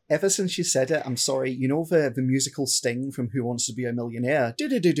 Ever since you said it, I'm sorry. You know the musical Sting from Who Wants to Be a Millionaire?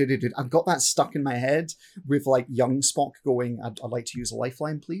 I've got that stuck in my head with like young Spock going, I'd like to use a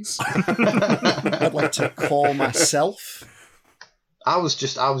lifeline, please. I'd like to call myself. I was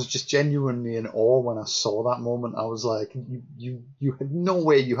just genuinely in awe when I saw that moment. I was like, you had no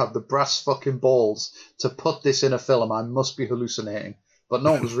way you have the brass fucking balls to put this in a film. I must be hallucinating. But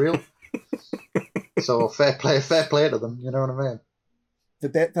no, it was real. So fair play to them. You know what I mean? The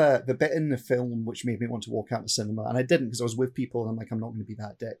bit in the film which made me want to walk out of the cinema, and I didn't because I was with people, and I'm like, I'm not going to be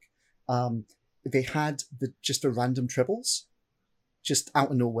that dick. They had the random tribbles, just out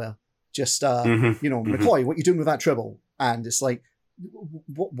of nowhere. Just McCoy, what you doing with that tribble? And it's like,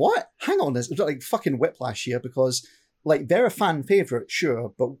 what? Hang on, it's like fucking Whiplash here, because like they're a fan favorite,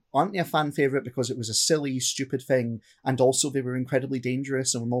 sure, but aren't they a fan favorite because it was a silly, stupid thing, and also they were incredibly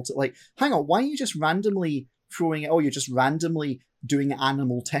dangerous and like, hang on, why are you just randomly throwing it? Oh, you're just randomly doing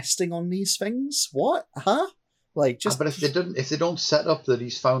animal testing on these things? What? Huh? Like, just. But if they don't set up that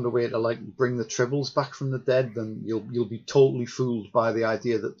he's found a way to like bring the tribbles back from the dead, then you'll be totally fooled by the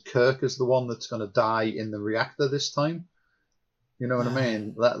idea that Kirk is the one that's going to die in the reactor this time. You know what I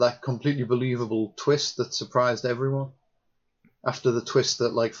mean? That completely believable twist that surprised everyone. After the twist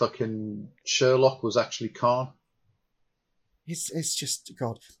that like fucking Sherlock was actually Khan. It's just,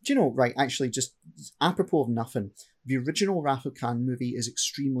 God. Do you know, right, actually, just apropos of nothing, the original Wrath of Khan movie is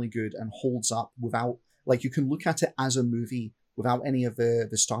extremely good and holds up without, like, you can look at it as a movie without any of the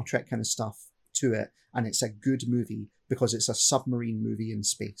Star Trek kind of stuff to it, and it's a good movie because it's a submarine movie in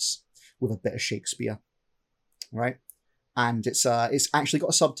space with a bit of Shakespeare, right? And it's actually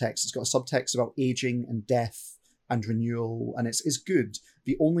got a subtext. It's got a subtext about aging and death and renewal, and it's good.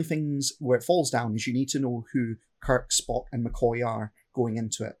 The only things where it falls down is you need to know who Kirk, Spock, and McCoy are going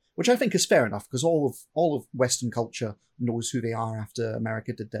into it, which I think is fair enough because all of Western culture knows who they are after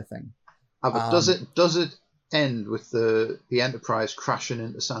America did their thing. But does it end with the Enterprise crashing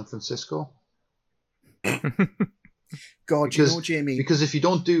into San Francisco? God, Because, you know, Jamie. Because if you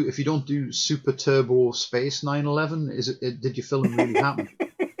don't do super turbo space 9/11, did your film really happen?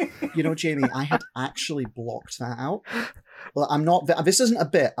 You know, Jamie, I had actually blocked that out. Well, I'm not. This isn't a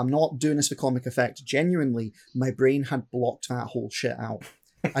bit. I'm not doing this for comic effect. Genuinely, my brain had blocked that whole shit out.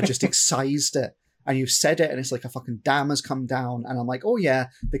 I just excised it, and you said it, and it's like a fucking dam has come down, and I'm like, oh yeah,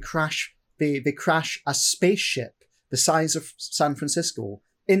 they crash a spaceship the size of San Francisco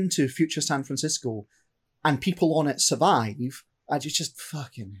into future San Francisco, and people on it survive. And it's just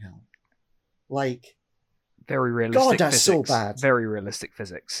fucking hell, like. Very realistic. God, that's physics. so bad. Very realistic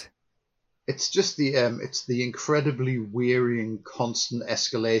physics. It's just the incredibly wearying constant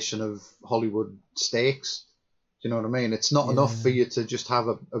escalation of Hollywood stakes. Do you know what I mean? It's not enough for you to just have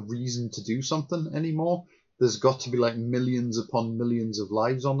a reason to do something anymore. There's got to be like millions upon millions of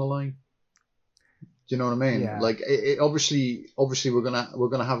lives on the line. Do you know what I mean? Yeah. Like it obviously we're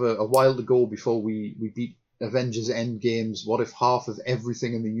gonna have a while to go before we beat Avengers Endgame's what if half of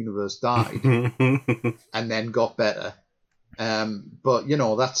everything in the universe died and then got better. But you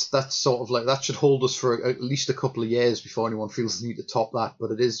know that's sort of like that should hold us for at least a couple of years before anyone feels the need to top that.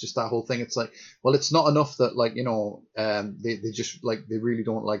 But it is just that whole thing. It's like, well, it's not enough that like they just like they really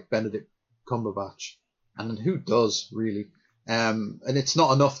don't like Benedict Cumberbatch, and who does really? And it's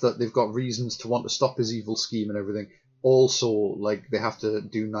not enough that they've got reasons to want to stop his evil scheme and everything. Also, like they have to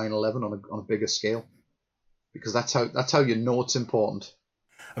do 9/11 on a bigger scale because that's how you know it's important.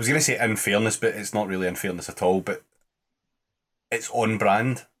 I was going to say in fairness, but it's not really in fairness at all. But it's on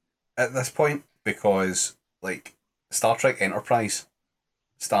brand at this point because like Star Trek Enterprise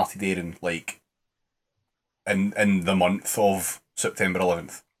started airing like in the month of September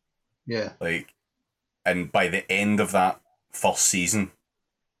 11th. Yeah. Like, and by the end of that first season,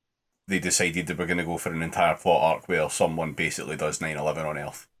 they decided they were going to go for an entire plot arc where someone basically does 9/11 on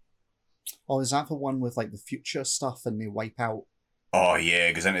Earth. Oh, is that the one with like the future stuff and they wipe out? Oh yeah,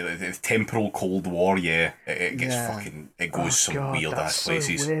 it goes into the temporal Cold War. Yeah, it gets Yeah. fucking. It goes some God, weird that's ass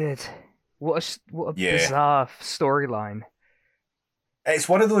places. So weird. What a Yeah. bizarre storyline. It's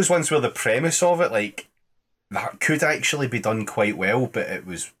one of those ones where the premise of it, like, that could actually be done quite well, but it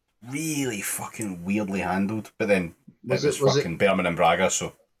was really fucking weirdly handled. But then Was it was it- fucking Berman and Braga,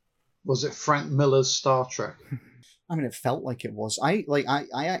 so Was it Frank Miller's Star Trek? I mean, it felt like it was. I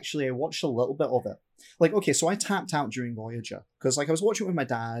watched a little bit of it, Like, okay, so I tapped out during Voyager because, like, I was watching it with my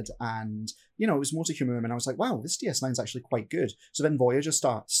dad, and it was more to humor him, and I was like, wow, this DS9 is actually quite good. So then Voyager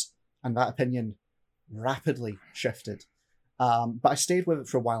starts, and that opinion rapidly shifted. But I stayed with it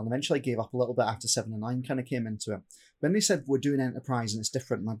for a while, and eventually I gave up a little bit after 7 and 9 kind of came into it. When they said we're doing Enterprise and it's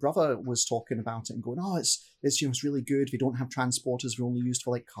different, my brother was talking about it and going, "Oh, it's it's really good. We don't have transporters. We're only used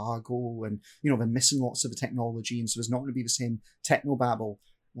for like cargo, and they're missing lots of the technology, and so there's not going to be the same technobabble,"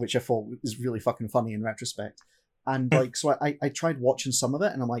 which I thought was really fucking funny in retrospect. And like, so I tried watching some of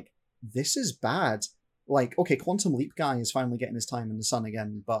it, and I'm like, this is bad. Like, okay, Quantum Leap guy is finally getting his time in the sun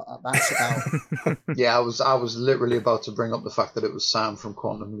again, but that's about Yeah, I was literally about to bring up the fact that it was Sam from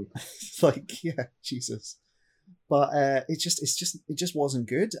Quantum Leap. like, yeah, Jesus. But it just wasn't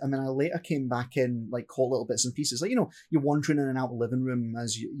good. And then I later came back in, like, caught little bits and pieces. Like, you're wandering in and out of the living room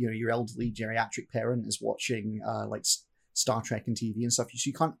as your elderly geriatric parent is watching like Star Trek and TV and stuff. So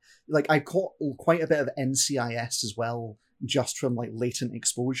you can't, like, I caught quite a bit of NCIS as well, just from like latent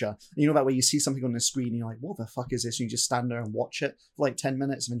exposure. And that way you see something on the screen and you're like, what the fuck is this? And you just stand there and watch it for like 10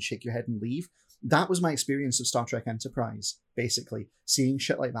 minutes and then shake your head and leave. That was my experience of Star Trek Enterprise, basically. Seeing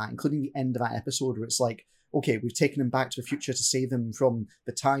shit like that, including the end of that episode where it's like, okay, we've taken him back to the future to save him from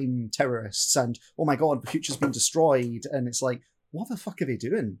the time terrorists, and oh my god, the future's been destroyed. And it's like, what the fuck are they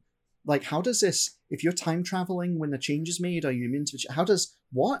doing? Like, how does this, if you're time traveling when the change is made, are you immune to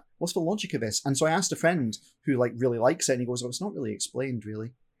what's the logic of this? And so I asked a friend who like really likes it, and he goes, oh, it's not really explained,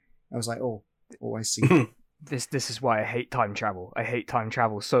 really. I was like, oh, I see. This is why I hate time travel. I hate time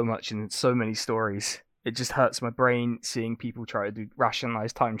travel so much in so many stories. It just hurts my brain seeing people try to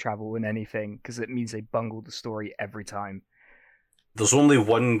rationalize time travel in anything, because it means they bungle the story every time. There's only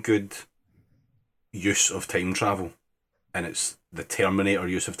one good use of time travel, and it's the Terminator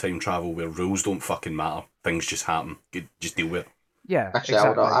use of time travel, where rules don't fucking matter. Things just happen. You just deal with it. Yeah, actually,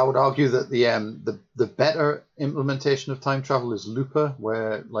 exactly. I would argue that the better implementation of time travel is Looper,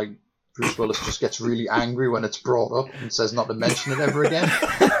 where like Bruce Willis just gets really angry when it's brought up and says not to mention it ever again.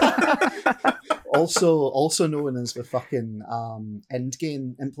 Also known as the fucking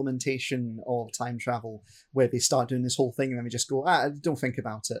Endgame implementation of time travel, where they start doing this whole thing and then they just go, don't think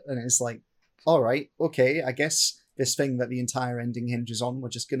about it. And it's like, all right, okay, I guess this thing that the entire ending hinges on, we're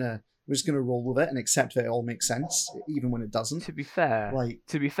just gonna roll with it and accept that it all makes sense, even when it doesn't. To be fair,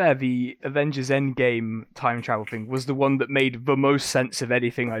 the Avengers Endgame time travel thing was the one that made the most sense of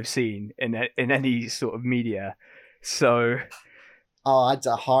anything I've seen in any sort of media. So, I'd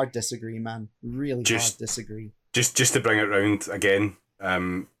a hard disagree, man. Really hard disagree. Just to bring it round again,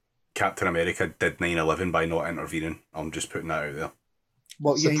 Captain America did 9/11 by not intervening. I'm just putting that out there.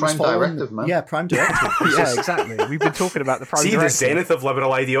 Well, it's the Prime Directive, man. Yeah, Prime Directive. Yeah, exactly. We've been talking about the Prime Directive. See the zenith of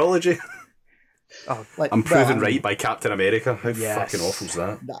liberal ideology. Oh, I'm proven right by Captain America. How fucking awful is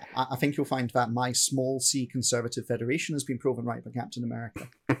that? I think you'll find that my small C conservative federation has been proven right by Captain America.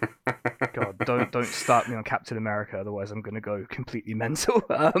 God, don't start me on Captain America, otherwise I'm going to go completely mental.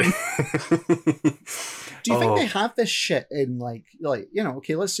 Do you think they have this shit in like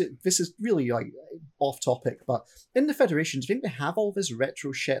okay, this is really like off topic, but in the Federation, do you think they have all this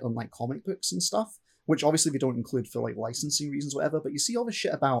retro shit on like comic books and stuff? Which obviously they don't include for like licensing reasons, or whatever, but you see all this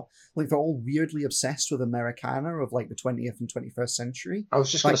shit about like they're all weirdly obsessed with Americana of like the 20th and 21st century. I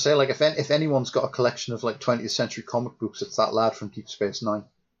was just going to say, like, if anyone's got a collection of like 20th century comic books, it's that lad from Deep Space Nine.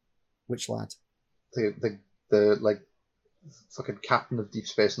 Which lad? The like fucking captain of Deep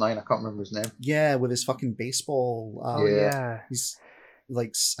Space Nine. I can't remember his name. Yeah, with his fucking baseball. Yeah. He's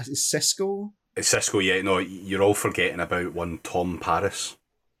like, is Cisco? It's Cisco, yeah. No, you're all forgetting about one Tom Paris.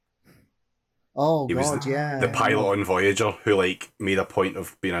 Oh, he God, was yeah. The pilot on Voyager who like made a point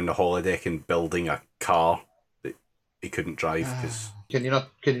of being on the holodeck and building a car that he couldn't drive because. Can you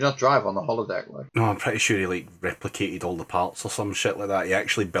not drive on the holodeck? Like? No, I'm pretty sure he like replicated all the parts or some shit like that. He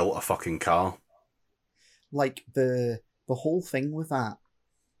actually built a fucking car. Like the whole thing with that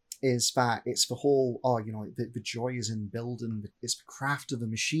is that it's the whole the joy is in building. It's the craft of the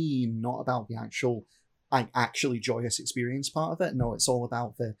machine, not about the actually joyous experience part of it. No, it's all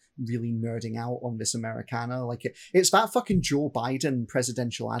about the really nerding out on this Americana. Like it's that fucking Joe Biden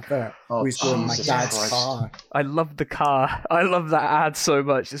presidential advert where he's going, my dad's car. I love the car. I love that ad so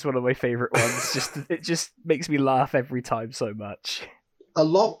much. It's one of my favorite ones. It just makes me laugh every time so much. A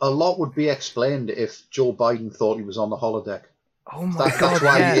lot would be explained if Joe Biden thought he was on the holodeck. Oh my god! That's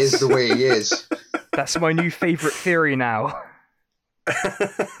why he is the way he is. That's my new favorite theory now.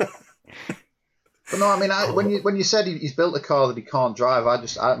 But no, I mean, when you said he's built a car that he can't drive,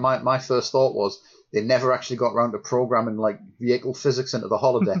 my first thought was they never actually got around to programming like vehicle physics into the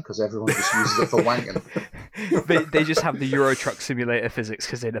holodeck because everyone just uses it for wanking. They just have the Euro Truck Simulator physics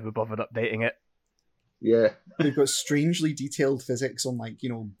because they never bothered updating it. Yeah, They've got strangely detailed physics on, like,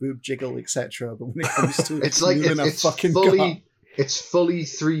 boob jiggle, etc. But when it comes to it's like moving a it's fucking fully gut, it's fully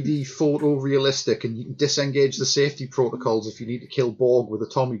 3D photorealistic, and you can disengage the safety protocols if you need to kill Borg with a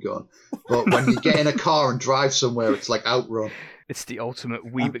Tommy gun. But when you get in a car and drive somewhere, it's like Outrun. It's the ultimate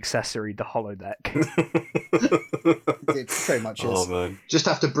weeb accessory, the holodeck. it very much is. Oh man. Just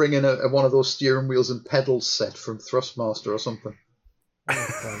have to bring in one of those steering wheels and pedals set from Thrustmaster or something. Oh,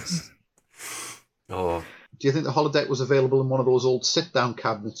 Christ. Oh. Do you think the holodeck was available in one of those old sit-down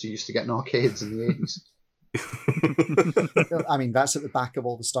cabinets you used to get in arcades in the 80s? I mean, that's at the back of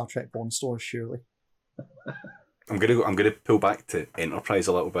all the Star Trek Bond stores, surely. I'm gonna pull back to Enterprise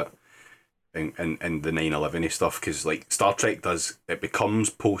a little bit, and the 9/11 stuff, because like Star Trek becomes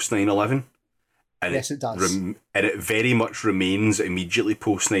post 9/11, and Yes, it does. and it very much remains immediately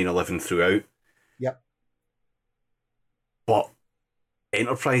post 9/11 throughout. Yep. But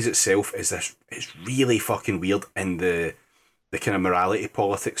Enterprise itself it's really fucking weird in the kind of morality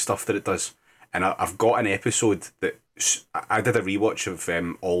politics stuff that it does. And I've got an episode that I did a rewatch of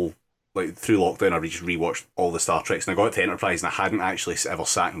all, like through lockdown. I just rewatched all the Star Treks, and I got to Enterprise, and I hadn't actually ever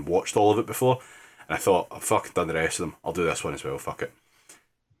sat and watched all of it before. And I thought, I've fucking done the rest of them. I'll do this one as well. Fuck it.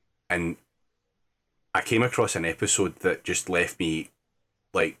 And I came across an episode that just left me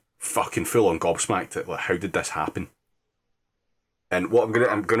like fucking full on gobsmacked at like, how did this happen? And what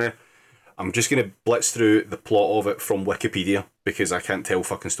I'm just gonna blitz through the plot of it from Wikipedia, because I can't tell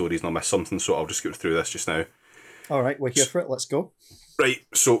fucking stories and I'll miss something, so I'll just go through this just now. All right, we're here for it. Let's go. Right,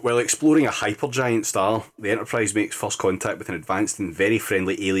 so while exploring a hypergiant star, the Enterprise makes first contact with an advanced and very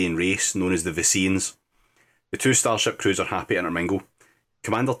friendly alien race known as the Viseans. The two starship crews are happy to intermingle.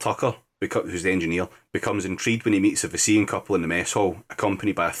 Commander Tucker, who's the engineer, becomes intrigued when he meets a Visean couple in the mess hall,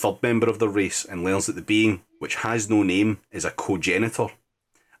 accompanied by a third member of their race, and learns that the being, which has no name, is a cogenitor,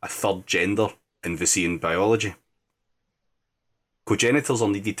 a third gender in Visean biology. Cogenitors are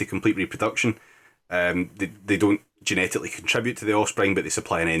needed to complete reproduction. They don't genetically contribute to the offspring, but they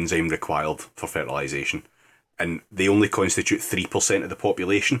supply an enzyme required for fertilisation. And they only constitute 3% of the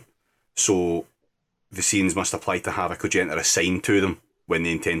population, so Viseans must apply to have a cogenitor assigned to them when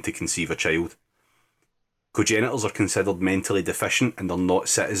they intend to conceive a child. Cogenitors are considered mentally deficient and are not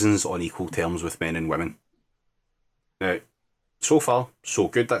citizens on equal terms with men and women. Now, so far, so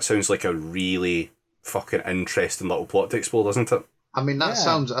good. That sounds like a really fucking interesting little plot to explore, doesn't it? I mean, that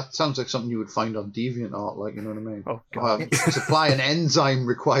sounds like something you would find on DeviantArt, like, you know what I mean? Oh, God. Supply an enzyme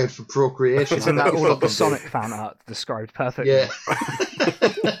required for procreation. Isn't that all of the Sonic fan art described perfectly? Yeah.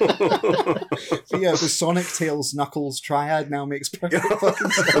 So yeah, the Sonic Tails Knuckles triad now makes perfect fucking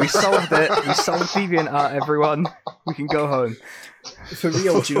sense. We solved it. We solved DeviantArt, everyone. We can go home. For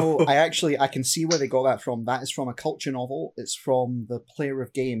real, do you know, I can see where they got that from. That is from a culture novel. It's from the Player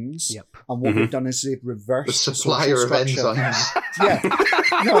of Games. Yep. And what they've done is they've reversed The supplier of social structure. enzymes. Yeah.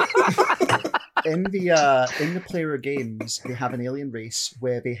 No. In the Player of Games, they have an alien race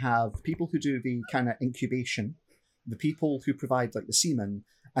where they have people who do the kind of incubation, the people who provide like the semen,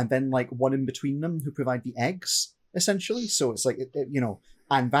 and then like one in between them who provide the eggs, essentially. So it's like,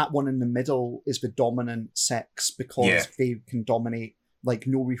 and that one in the middle is the dominant sex because they can dominate, like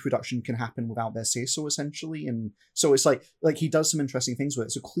no reproduction can happen without their say-so, essentially. And so it's like he does some interesting things with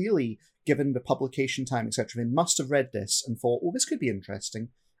it. So clearly, given the publication time, etc., they must have read this and thought, oh, this could be interesting,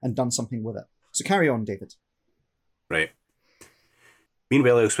 and done something with it. So carry on, David. Right.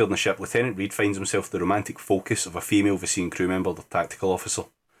 Meanwhile, elsewhere on the ship, Lieutenant Reed finds himself the romantic focus of a female Visean crew member, the tactical officer.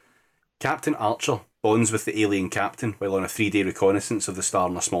 Captain Archer bonds with the alien captain while on a 3-day reconnaissance of the star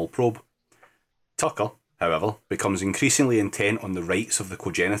in a small probe. Tucker, however, becomes increasingly intent on the rights of the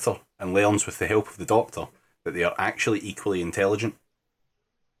cogenitor and learns with the help of the Doctor that they are actually equally intelligent.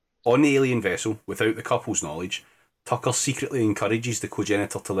 On the alien vessel, without the couple's knowledge, Tucker secretly encourages the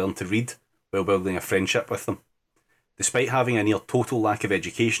cogenitor to learn to read while building a friendship with them. Despite having a near total lack of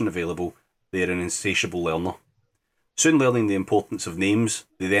education available, they are an insatiable learner. Soon learning the importance of names,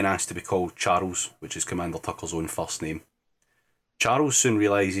 they then ask to be called Charles, which is Commander Tucker's own first name. Charles soon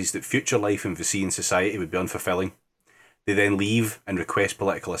realises that future life in Visean society would be unfulfilling. They then leave and request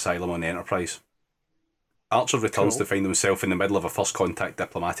political asylum on the Enterprise. Archer returns to find himself in the middle of a first contact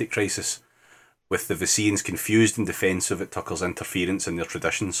diplomatic crisis, with the Viseans confused and defensive at Tucker's interference in their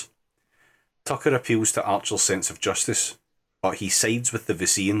traditions. Tucker appeals to Archer's sense of justice, but he sides with the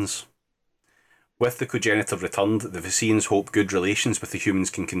Viseans. With the cogenitor returned, the Viseans hope good relations with the humans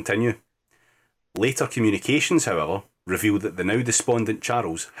can continue. Later communications, however, reveal that the now despondent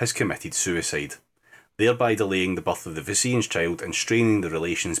Charles has committed suicide, thereby delaying the birth of the Visean's child and straining the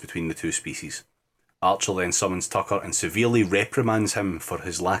relations between the two species. Archer then summons Tucker and severely reprimands him for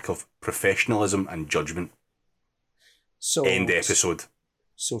his lack of professionalism and judgment. So End episode.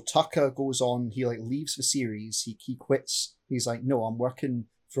 So Tucker goes on, he like leaves the series, he quits. He's like, no, I'm working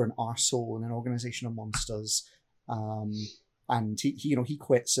for an arsehole in an organization of monsters. And he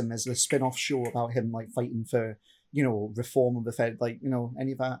quits, and there's a spin-off show about him like fighting for, reform of the Fed, like,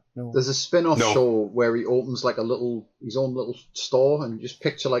 any of that? No. There's a spin-off show where he opens like his own little store, and just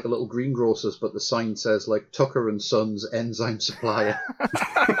picture like a little greengrocer's, but the sign says like Tucker and Sons Enzyme Supplier.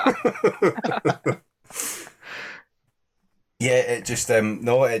 Yeah, it just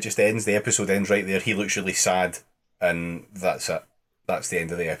it just ends. The episode ends right there. He looks really sad, and that's it. That's the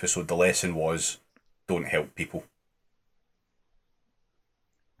end of the episode. The lesson was, don't help people.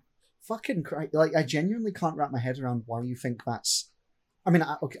 Fucking Christ. Like, I genuinely can't wrap my head around why you think that's... I mean,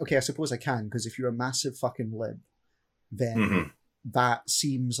 okay, I suppose I can, because if you're a massive fucking lib, then that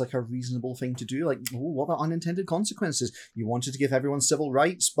seems like a reasonable thing to do. Like, what about unintended consequences? You wanted to give everyone civil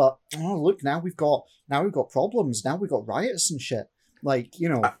rights, but look, now we've got problems. Now we've got riots and shit. Like,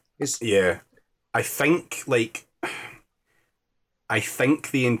 it's... Yeah. I think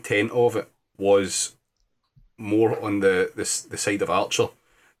the intent of it was more on the side of Archer,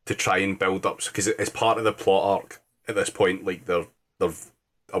 to try and build up, because it's part of the plot arc at this point. Like, they're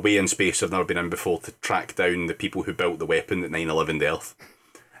away in space, they've never been in before, to track down the people who built the weapon that 9/11'd Earth,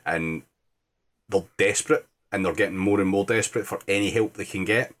 and they're desperate, and they're getting more and more desperate for any help they can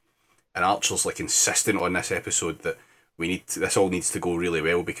get. And Archer's like insistent on this episode that this all needs to go really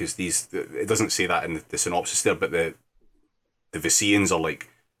well, because it doesn't say that in the synopsis there, but the Viseans are like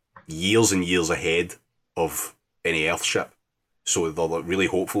years and years ahead of any Earth ship. So they're like really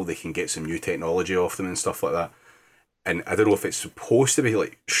hopeful they can get some new technology off them and stuff like that. And I don't know if it's supposed to be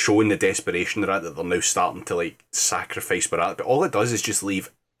like showing the desperation they're at, that they're now starting to like sacrifice Barat, but all it does is just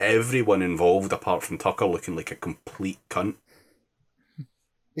leave everyone involved apart from Tucker looking like a complete cunt.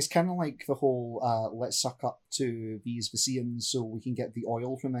 It's kind of like the whole let's suck up to these Viseans so we can get the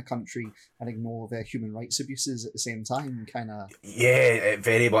oil from their country and ignore their human rights abuses at the same time, kind of. Yeah, it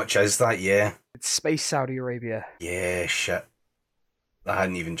very much is that, yeah. It's Space Saudi Arabia. Yeah, shit. I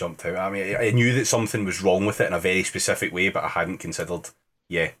hadn't even jumped out. I mean, I knew that something was wrong with it in a very specific way, but I hadn't considered,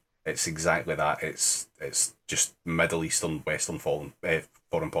 it's exactly that. It's just Middle Eastern, Western foreign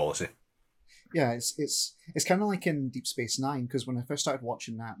policy. Yeah, it's kind of like in Deep Space Nine, because when I first started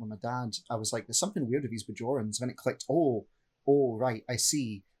watching that with my dad, I was like, there's something weird with these Bajorans. Then it clicked, oh, right, I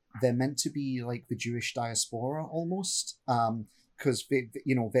see. They're meant to be like the Jewish diaspora almost, because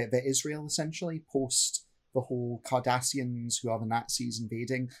they're Israel essentially, post the whole Cardassians who are the Nazis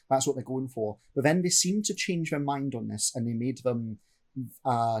invading. That's what they're going for. But then they seemed to change their mind on this, and they made them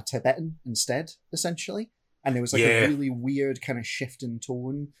Tibetan instead, essentially. And there was like a really weird kind of shift in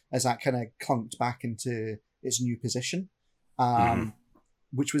tone as that kind of clunked back into its new position.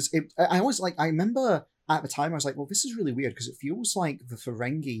 Which was... I remember at the time, I was like, well, this is really weird, because it feels like the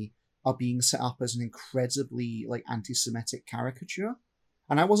Ferengi are being set up as an incredibly like anti-Semitic caricature.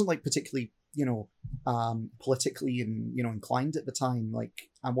 And I wasn't like particularly politically and inclined at the time. Like,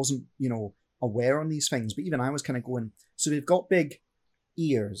 I wasn't aware on these things, but even I was kind of going, so they've got big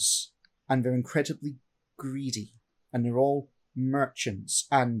ears and they're incredibly greedy and they're all merchants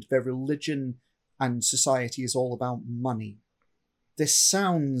and their religion and society is all about money. This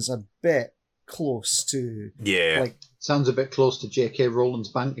sounds a bit close to sounds a bit close to J.K. Rowling's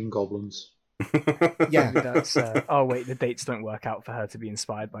Banking Goblins. Yeah, that's. Oh wait, the dates don't work out for her to be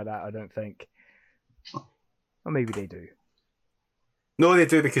inspired by that. I don't think. Or maybe they do. No, they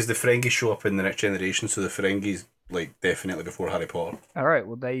do, because the Ferengi show up in the Next Generation, so the Ferengi's like definitely before Harry Potter. All right,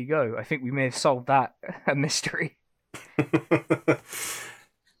 well there you go. I think we may have solved that mystery.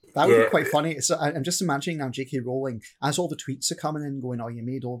 That would be quite funny. So I'm just imagining now J.K. Rowling, as all the tweets are coming in, going, "Oh, you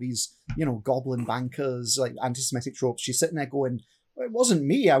made all these, goblin bankers, like anti-Semitic tropes." She's sitting there going, "It wasn't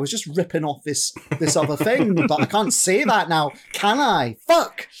me. I was just ripping off this other thing, but I can't say that now, can I?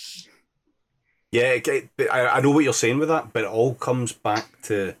 Fuck." Yeah, I know what you're saying with that, but it all comes back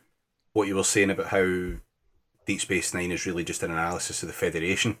to what you were saying about how Deep Space Nine is really just an analysis of the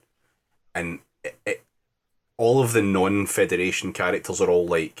Federation, and all of the non-Federation characters are all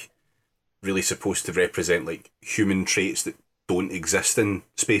like really supposed to represent like human traits that don't exist in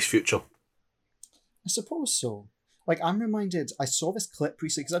Space Future. I suppose so. Like, I'm reminded, I saw this clip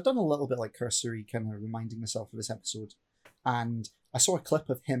recently, because I've done a little bit like cursory kind of reminding myself of this episode, and I saw a clip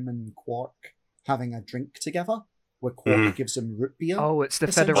of him and Quark having a drink together, where Quark gives him root beer. Oh, it's the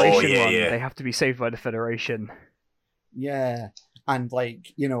Federation one. Yeah. They have to be saved by the Federation. Yeah, and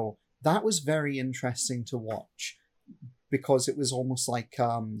like, that was very interesting to watch, because it was almost like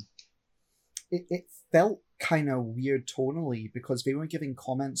it felt kind of weird tonally because they were giving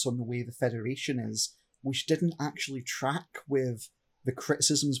comments on the way the Federation is, which didn't actually track with the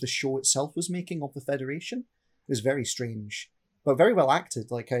criticisms the show itself was making of the Federation. It was very strange, but very well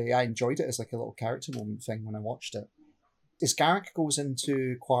acted. Like I enjoyed it as like a little character moment thing when I watched it. Is Garak goes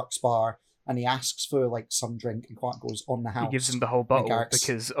into Quark's bar and he asks for like some drink, and Quark goes on the house. He gives him the whole bottle Garak's-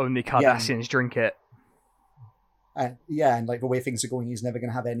 because only Cardassians drink it. And like the way things are going, he's never going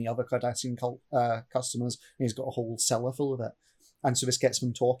to have any other Cardassian customers. And he's got a whole cellar full of it. And so this gets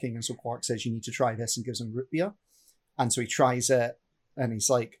them talking, and so Quark says, you need to try this, and gives him root beer. And so he tries it, and he's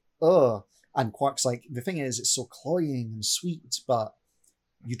like, ugh. And Quark's like, the thing is, it's so cloying and sweet, but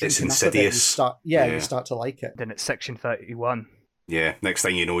you drink It's enough of it, insidious. you start to like it. Then it's Section 31. Yeah, next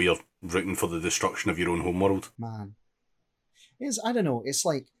thing you know, you're rooting for the destruction of your own homeworld. Man. I don't know, it's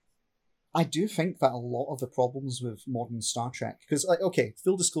like, I do think that a lot of the problems with modern Star Trek, because, like, okay,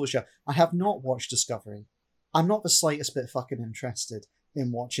 full disclosure, I have not watched Discovery. I'm not the slightest bit fucking interested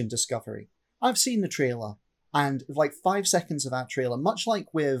in watching Discovery. I've seen the trailer, and like 5 seconds of that trailer, much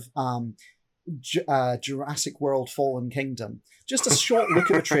like with Jurassic World Fallen Kingdom, just a short look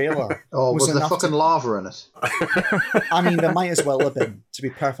at the trailer. Oh, was there enough fucking lava in it? I mean, there might as well have been, to be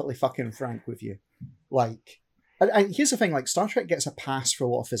perfectly fucking frank with you. Like, and here's the thing, like, Star Trek gets a pass for a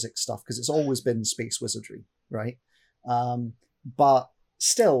lot of physics stuff because it's always been space wizardry, right? But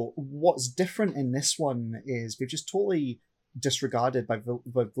still, what's different in this one is we've just totally disregarded, by the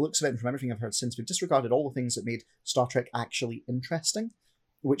looks of it and from everything I've heard since, we've disregarded all the things that made Star Trek actually interesting,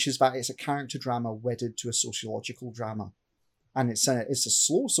 which is that it's a character drama wedded to a sociological drama. And it's a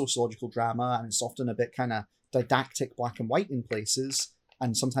slow sociological drama, and it's often a bit kind of didactic, black and white in places,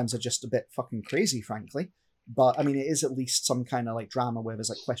 and sometimes they're just a bit fucking crazy, frankly. But I mean, it is at least some kind of like drama where there's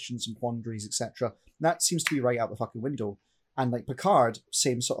like questions and quandaries, etc. That seems to be right out the fucking window. And like Picard,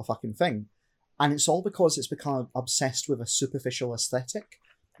 same sort of fucking thing. And it's all because it's become obsessed with a superficial aesthetic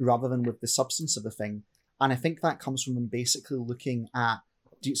rather than with the substance of the thing. And I think that comes from them basically looking at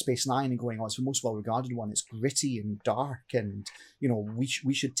Deep Space Nine and going, oh, it's the most well-regarded one. It's gritty and dark, and you know, we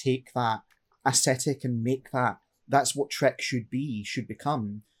should take that aesthetic and make that's what Trek should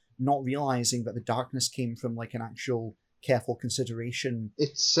become. Not realizing that the darkness came from like an actual careful consideration.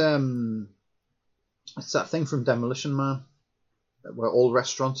 It's that thing from Demolition Man, where all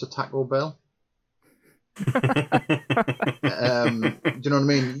restaurants are Taco Bell. Do you know what I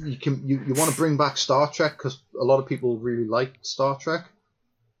mean? You want to bring back Star Trek because a lot of people really like Star Trek,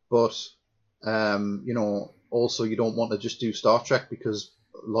 but you know, also you don't want to just do Star Trek because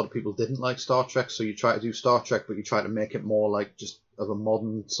a lot of people didn't like Star Trek, so you try to do Star Trek, but you try to make it more like just of a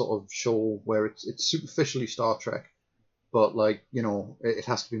modern sort of show where it's superficially Star Trek, but like, you know, it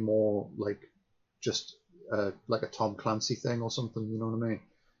has to be more like just like a Tom Clancy thing or something. You know what I mean?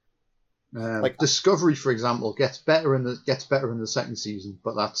 Like Discovery, for example, gets better in the second season,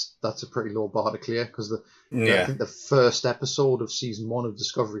 but that's a pretty low bar to clear because I think the first episode of season 1 of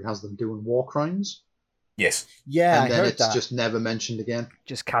Discovery has them doing war crimes. Yes. Yeah, and I then heard it's that. just never mentioned again.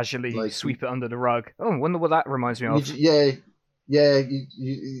 Just casually Like, sweep it under the rug. Oh, I wonder what that reminds me of. They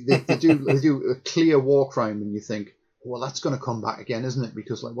do a clear war crime, and you think, well, that's going to come back again, isn't it?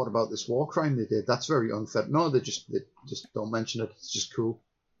 Because like, what about this war crime they did? That's very unfair. No, they just don't mention it. It's just cool.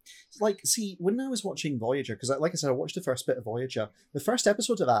 Like, see, when I was watching Voyager, because like I said, I watched the first bit of Voyager. The first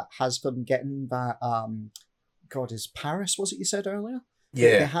episode of that has them getting that. God, is Paris? Was it you said earlier?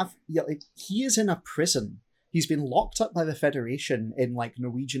 Yeah. Like, he is in a prison. He's been locked up by the Federation in like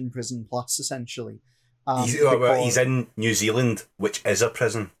Norwegian prison plus, essentially. He's in New Zealand, which is a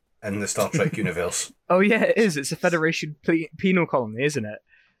prison in the Star Trek universe. Oh yeah, it is. It's a Federation penal colony, isn't it?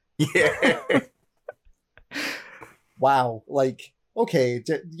 Yeah. Wow. Like, okay,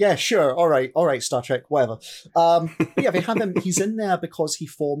 yeah, sure, all right, Star Trek, whatever. Yeah, they have him. He's in there because he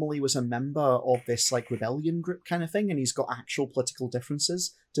formerly was a member of this like rebellion group kind of thing, and he's got actual political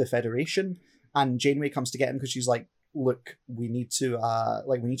differences to the Federation. And Janeway comes to get him because she's like, look, we need to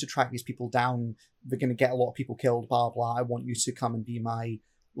track these people down. They're going to get a lot of people killed, blah blah. I want you to come and be my,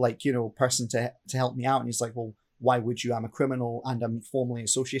 like, you know, person to help me out. And he's like, well, why would you? I'm a criminal and I'm formally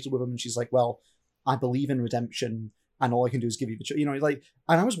associated with him. And she's like, well, I believe in redemption, and all I can do is give you the, you know, like.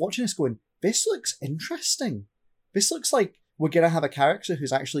 And I was watching this going, this looks interesting. This looks like we're gonna have a character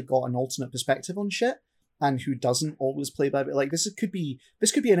who's actually got an alternate perspective on shit, and who doesn't always play by it. Like, this could be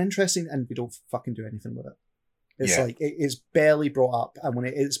an interesting, and we don't fucking do anything with it. It's like, it is barely brought up, and when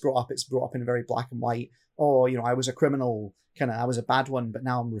it is brought up, it's brought up in a very black and white, oh, you know, I was a criminal, I was a bad one, but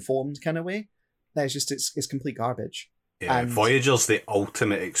now I'm reformed kind of way. It's just, it's complete garbage. Yeah, And Voyager's the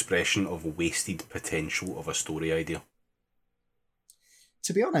ultimate expression of wasted potential of a story idea.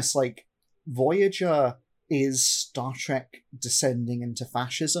 to be honest, like, Voyager is Star Trek descending into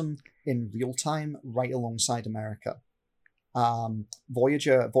fascism in real time, right alongside America.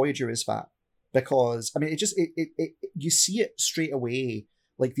 Voyager is that, because I mean, it you see it straight away.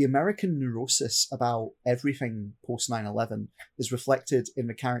 Like, the American neurosis about everything post 9/11 is reflected in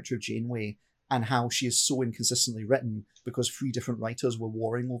the character of Janeway and how she is so inconsistently written because 3 different writers were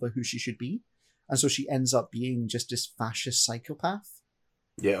warring over who she should be, and so she ends up being just this fascist psychopath.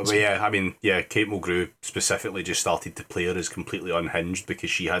 Yeah, well, yeah, I mean, yeah, Kate Mulgrew specifically just started to play her as completely unhinged because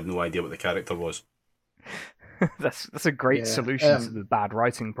she had no idea what the character was. That's a great Yeah, solution to the bad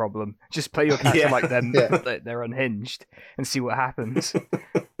writing problem. Just play your character Yeah. like them, Yeah. they're unhinged, and see what happens.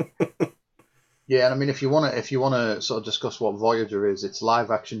 Yeah, and I mean, if you want to sort of discuss what Voyager is, it's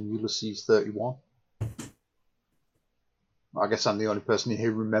live action Ulysses 31. I guess I'm the only person here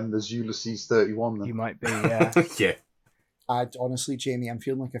who remembers Ulysses 31. Then You might be, yeah. Yeah. I'd honestly, Jamie, I'm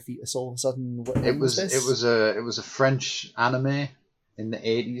feeling like a fetus all of a sudden. it was a French anime in the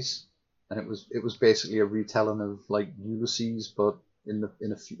 80s, and it was basically a retelling of like Ulysses, but in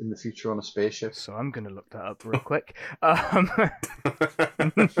the future on a spaceship. So I'm gonna look that up real quick.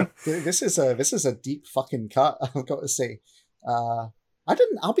 This is a deep fucking cut, I've got to say.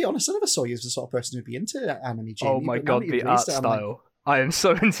 I'll be honest, I never saw you as the sort of person who'd be into anime, Jamie. Oh my but now god, that you've the art raised it, I'm like, style! I am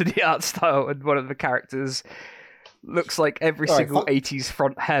so into the art style, and one of the characters looks like every Alright, single fuck.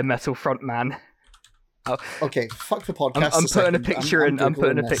 80s hair metal front man. okay, fuck the podcast. I'm putting a second. picture in. I'm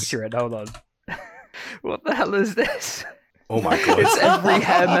putting a Googling this. picture in. Hold on. What the hell is this? Oh my god. It's every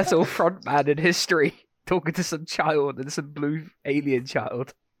hair metal front man in history talking to some child and some blue alien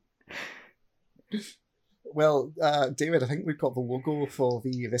child. Well, David, I think we've got the logo for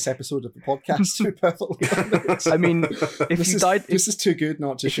this episode of the podcast. To be perfectly honest. I mean, if this you is, died, this is too good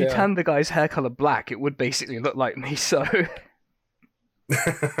not to if share. you tanned the guy's hair color black, it would basically look like me. So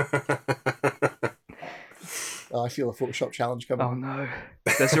I feel a Photoshop challenge coming. oh no,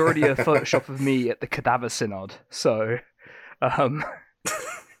 there's already a Photoshop of me at the Cadaver Synod. So That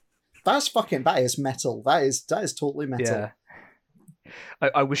is metal. That is totally metal. yeah.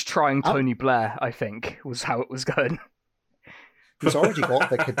 I was trying Tony Blair, I think, was how it was going. He's already got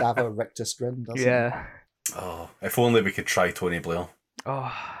the cadaver rictus grin, doesn't Yeah. Oh, if only we could try Tony Blair.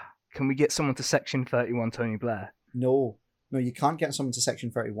 Oh, can we get someone to Section 31 Tony Blair? he? No, you can't get someone to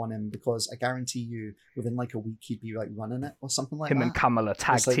Section 31 in, because I guarantee you, within like a week, he'd be like running it or something like Him that. and Kamala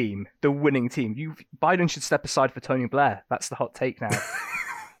tag It's like- team, the winning team. Biden should step aside for Tony Blair. That's the hot take now.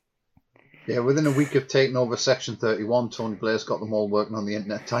 Yeah, within a week of taking over Section 31, Tony Blair's got them all working on the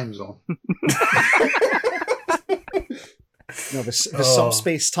internet time zone. No, the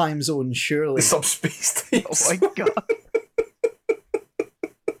subspace time zone, surely. The subspace Oh times. my god.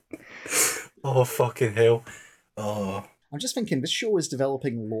 Oh, fucking hell. Oh. I'm just thinking, this show is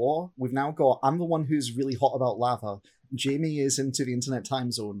developing lore. We've now got, I'm the one who's really hot about lava. Jamie is into the internet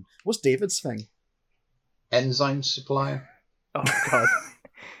time zone. What's David's thing? Enzyme supplier. Oh god.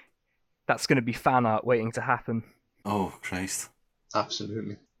 That's going to be fan art waiting to happen. Oh, Christ.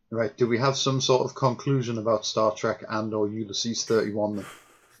 Absolutely. Right, do we have some sort of conclusion about Star Trek and or Ulysses 31 then?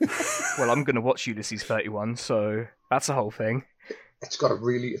 Well, I'm going to watch Ulysses 31, so that's a whole thing. It's got a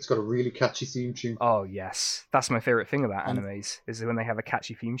really catchy theme tune. Oh yes, that's my favorite thing about animes is when they have a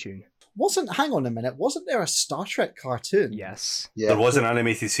catchy theme tune. Hang on a minute, wasn't there a Star Trek cartoon? Yes. Yeah. There was an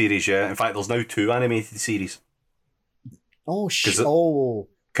animated series, yeah. In fact, there's now 2 animated series. Oh, Because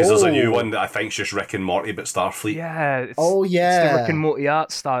there's there's a new one that I think's just Rick and Morty, but Starfleet. Yeah. It's, Oh, It's yeah. the Rick and Morty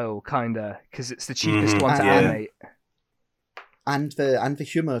art style, kinda, because it's the cheapest Mhm. one to Yeah. animate. And the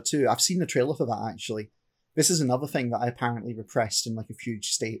humor too. I've seen the trailer for that actually. This is another thing that I apparently repressed in like a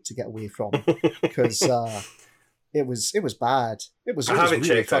huge state to get away from, because it was bad. It was I haven't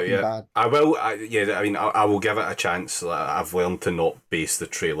really checked out fucking yet. bad. I will. I will give it a chance. I've learned to not base the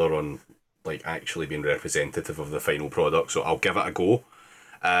trailer on like actually being representative of the final product, so I'll give it a go.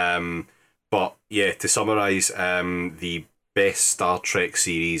 But yeah, to summarise, the best Star Trek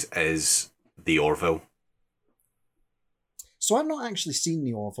series is The Orville. So I've not actually seen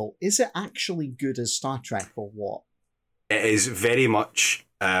the Orville. Is it actually good as Star Trek or what? It is very much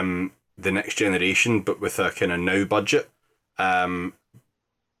the Next Generation, but with a kind of now budget,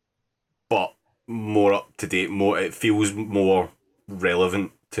 but more up to date. It feels more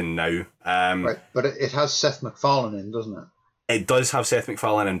relevant to now. Right, but it has Seth MacFarlane in, doesn't it? It does have Seth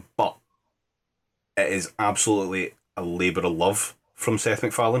MacFarlane in, but it is absolutely a labour of love from Seth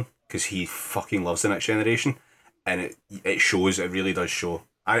MacFarlane, because he fucking loves the Next Generation, and it shows. It really does show.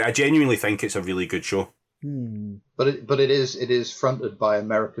 I genuinely think it's a really good show. But it is fronted by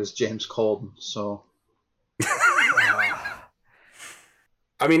America's James Corden, so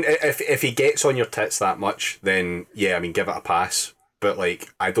I mean, if he gets on your tits that much, then yeah, I mean, give it a pass. But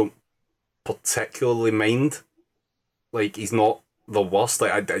like, I don't particularly mind. Like, he's not the worst.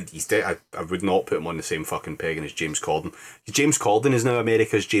 Like, I would not put him on the same fucking pegging as James Corden. James Corden is now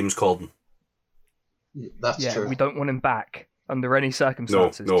America's James Corden. That's true. We don't want him back under any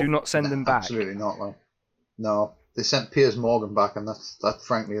circumstances. No. Do not send him back. Absolutely not. Like, no, they sent Piers Morgan back, and that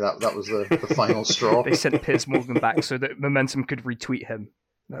frankly that was the final straw. They sent Piers Morgan back so that Momentum could retweet him.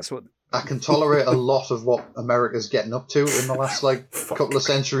 That's what. I can tolerate a lot of what America's getting up to in the last couple of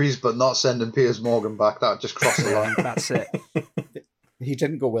centuries, but not sending Piers Morgan back. That just crossed the line. That's it. He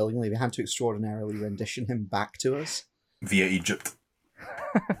didn't go willingly. They had to extraordinarily rendition him back to us via Egypt.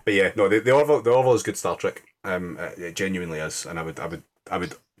 But yeah, no, the Orville is good Star Trek. It genuinely is, and I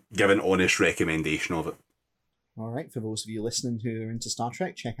would give an honest recommendation of it. All right, for those of you listening who are into Star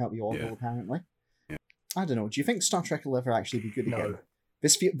Trek, check out the Orville. Yeah. Apparently, yeah. I don't know. Do you think Star Trek will ever actually be good again? No.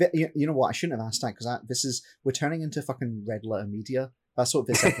 You know what? I shouldn't have asked that because we're turning into fucking red letter media. That's what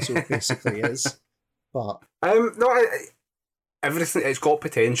this episode basically is. But no, everything, it's got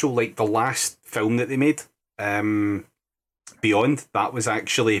potential. Like the last film that they made, Beyond, that was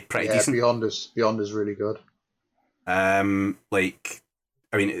actually pretty decent. Beyond is really good. Like,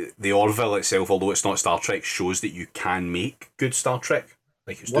 I mean, the Orville itself, although it's not Star Trek, shows that you can make good Star Trek.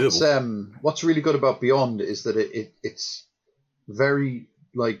 Like, it's doable. What's really good about Beyond is that it's very,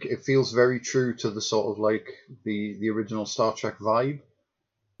 like, it feels very true to the sort of like the original Star Trek vibe.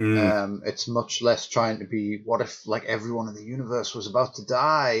 It's much less trying to be, what if like everyone in the universe was about to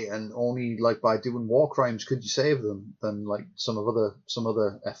die and only like by doing war crimes could you save them, than like some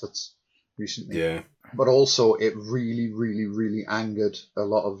other efforts recently. Yeah. But also it really, really, really angered a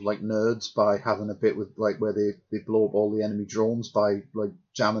lot of like nerds by having a bit with like where they blow up all the enemy drones by like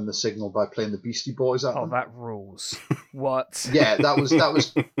jamming the signal by playing the Beastie Boys at them. Oh, that rules. What? Yeah, that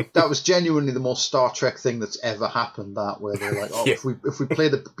was genuinely the most Star Trek thing that's ever happened. That where they're like, oh, Yeah. if we play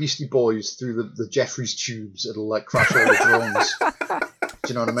the Beastie Boys through the Jeffries tubes, it'll like crash all the drones. Do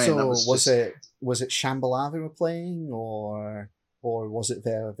you know what I mean? so That was it Shambhala they were playing, or was it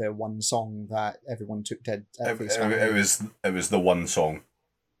their one song that everyone took dead at face value? It was the one song.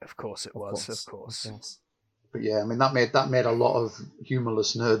 Of course it was. Of course. But yeah, I mean that made a lot of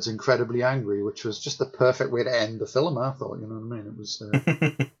humorless nerds incredibly angry, which was just the perfect way to end the film. I thought, you know what I mean? It was.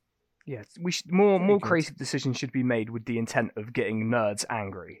 Yeah, we should more creative decisions should be made with the intent of getting nerds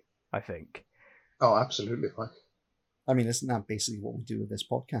angry, I think. Oh, absolutely! Like, I mean, isn't that basically what we do with this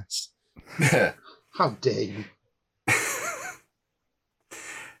podcast? how dare you?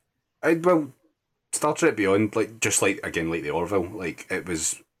 Well, Star Trek Beyond, like the Orville, like it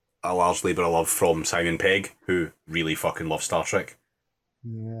was a large labour of love from Simon Pegg, who really fucking loves Star Trek.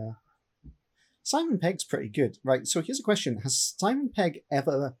 Yeah. Simon Pegg's pretty good. Right, so here's a question. Has Simon Pegg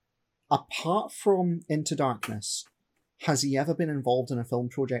ever, apart from Into Darkness, has he ever been involved in a film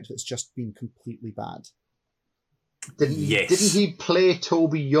project that's just been completely bad? Didn't he play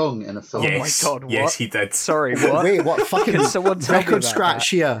Toby Young in a film? Yes. Oh my god, what? Yes, he did. Sorry, what? Wait, what fucking Can someone tell me record about scratch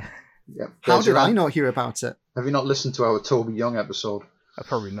that? here? Yeah. How did I not hear about it? Have you not listened to our Toby Young episode?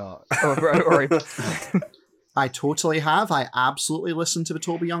 Probably not. Or I totally have. I absolutely listened to the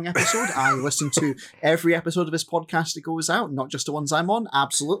Toby Young episode. I listened to every episode of this podcast that goes out, not just the ones I'm on.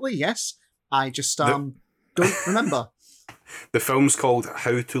 Absolutely, yes. I just don't remember. The film's called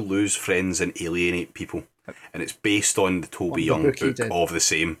How to Lose Friends and Alienate People, and it's based on the Toby Young book he book did. of the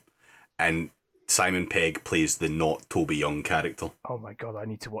same, and Simon Pegg plays the not Toby Young character. oh my god, I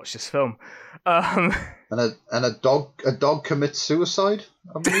need to watch this film. And a dog commits suicide,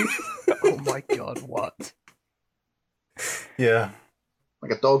 I believe. Oh my god, what? Yeah.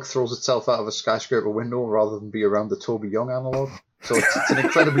 Like a dog throws itself out of a skyscraper window rather than be around the Toby Young analog. So it's an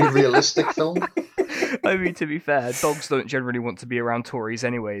incredibly realistic film. I mean, to be fair, dogs don't generally want to be around Tories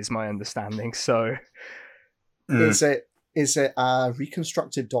anyway, is my understanding, so... Is it a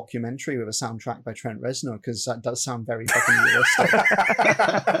reconstructed documentary with a soundtrack by Trent Reznor? Because that does sound very fucking realistic.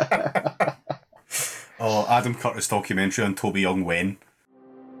 Oh, Adam Curtis documentary on Toby Young when?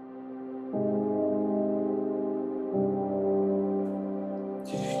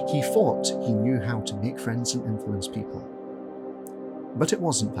 He thought he knew how to make friends and influence people. But it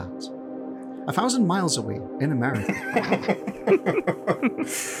wasn't that. 1,000 miles away, in America,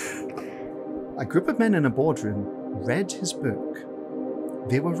 a group of men in a boardroom read his book.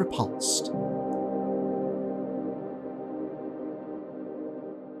 They were repulsed.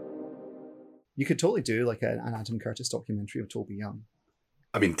 You could totally do like an Adam Curtis documentary of Toby Young.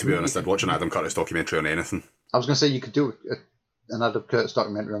 I mean, to be honest, I'd watch an Adam Curtis documentary on anything. I was going to say you could do an Adam Curtis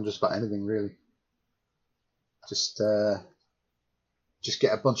documentary on just about anything, really. Just just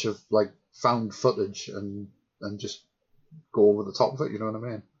get a bunch of like found footage and just go over the top of it. You know what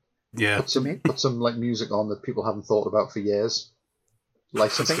I mean? Yeah. Put some like music on that people haven't thought about for years.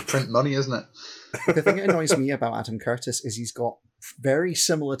 License to print money, isn't it? The thing that annoys me about Adam Curtis is he's got very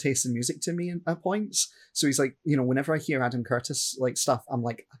similar taste in music to me at points. So he's like, you know, whenever I hear Adam Curtis like stuff, I'm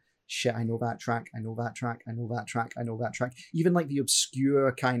like, shit, I know that track, I know that track, I know that track, I know that track. Even like the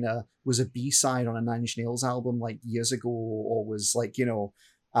obscure kind of was a B-side on a Nine Inch Nails album like years ago, or was like, you know,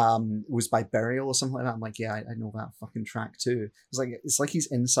 was by Burial or something like that. I'm like, yeah, I know that fucking track too. It's like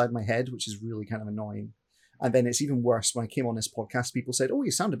he's inside my head, which is really kind of annoying. And then it's even worse when I came on this podcast, people said, oh, you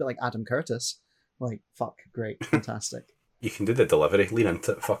sound a bit like Adam Curtis. Like, fuck, great, fantastic. You can do the delivery, lean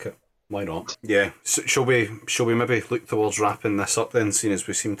into it, fuck it. Why not? Yeah. So, shall we maybe look towards wrapping this up then, seeing as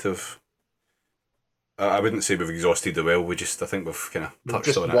we seem to have... I wouldn't say we've exhausted the well, I think we've kind of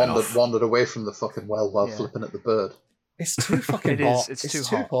touched on it enough. Wandered away from the fucking well while flipping at the bird. It's too fucking It hot. is, It's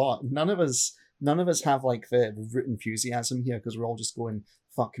too hot. None of us have like the root enthusiasm here because we're all just going,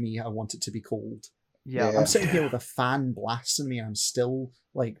 fuck me, I want it to be cold. Yeah. I'm sitting here with a fan blasting me and I'm still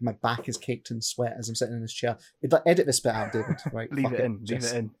like, my back is caked in sweat as I'm sitting in this chair. Edit this bit out, David, right? Leave it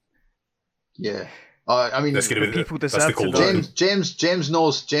in. Yeah. I mean, that's gonna be people that's deserve the cold to know. James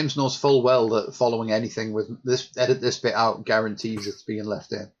knows full well that following anything with this, edit this bit out, guarantees it's being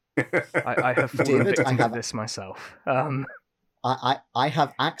left in. I have fallen David, victim to this myself. I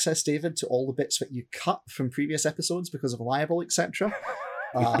have access, David, to all the bits that you cut from previous episodes because of libel, etc.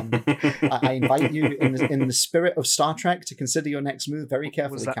 I invite you, in the spirit of Star Trek, to consider your next move very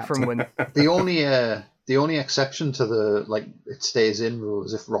carefully. Was that Captain. from when? The only exception to the like it stays in rule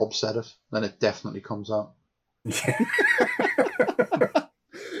is if Rob said it, then it definitely comes out.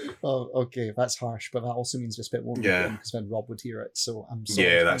 Oh, okay, that's harsh, but that also means this bit won't be in because then Rob would hear it. So I'm sorry.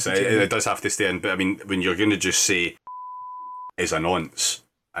 Yeah, that's it. It does have to stay in, but I mean, when you're going to just say is a nonce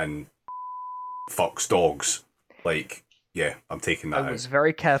and fucks dogs, like, yeah, I'm taking that I out. was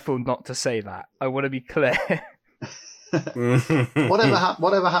very careful not to say that. I want to be clear. Whatever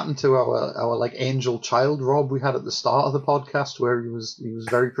happened to our like angel child Rob we had at the start of the podcast, where he was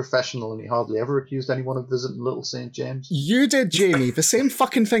very professional and he hardly ever accused anyone of visiting Little St. James? You did, Jamie. The same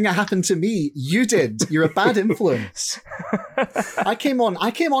fucking thing that happened to me. You did. You're a bad influence. I came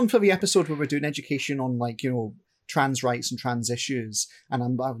on for the episode where we're doing education on, like, you know, trans rights and trans issues, and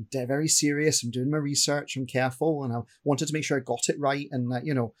I'm very serious. I'm doing my research. I'm careful, and I wanted to make sure I got it right. And like,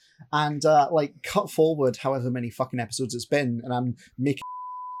 cut forward however many fucking episodes it's been, and I'm making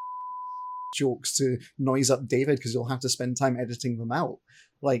jokes to noise up David because you'll have to spend time editing them out.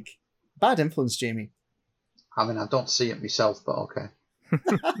 Like, bad influence, Jamie. I mean, I don't see it myself, but okay.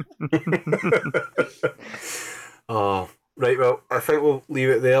 Oh, right. Well, I think we'll leave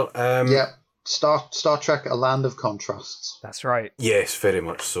it there. Yeah. Star Trek: A Land of Contrasts. That's right. Yes, very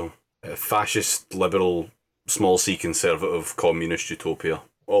much so. Fascist, liberal, small C conservative, communist utopia,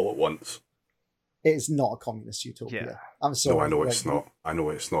 all at once. It's not a communist utopia. Yeah. I'm sorry. No, I know it's not. I know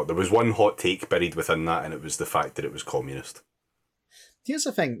it's not. There was one hot take buried within that, and it was the fact that it was communist. Here's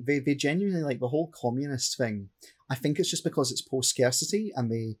the thing. They genuinely, like, the whole communist thing, I think it's just because it's post-scarcity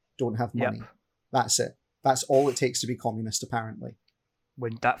and they don't have money. Yep. That's it. That's all it takes to be communist, apparently.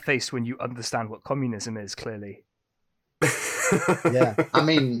 When you understand what communism is, clearly. Yeah. I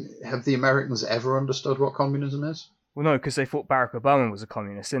mean, have the Americans ever understood what communism is? Well, no, because they thought Barack Obama was a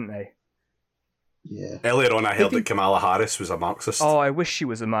communist, didn't they? Yeah. Earlier on, I heard that Kamala Harris was a Marxist. Oh, I wish she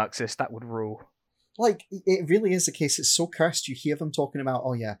was a Marxist. That would rule. Like, it really is the case. It's so cursed. You hear them talking about,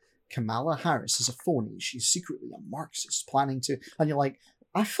 oh yeah, Kamala Harris is a phony. She's secretly a Marxist planning to... And you're like,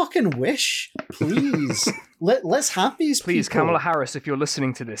 I fucking wish. Please. Let's have these Please, people. Kamala Harris, if you're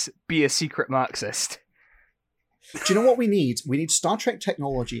listening to this, be a secret Marxist. Do you know what we need? We need Star Trek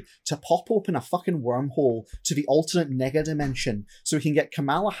technology to pop open a fucking wormhole to the alternate nega dimension so we can get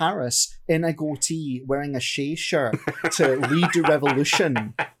Kamala Harris in a goatee wearing a Shea shirt to lead the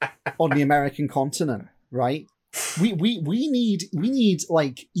revolution on the American continent, right? We need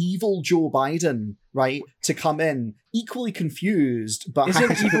like evil Joe Biden, right, to come in equally confused, but Isn't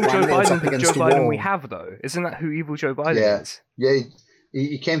happy to evil put Joe landlords up Biden the against Joe the Biden wall. we have, though? Isn't that who evil Joe Biden is? Yeah,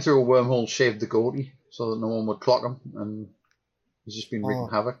 he came through a wormhole, shaved the goatee so that no one would clock him, and he's just been wreaking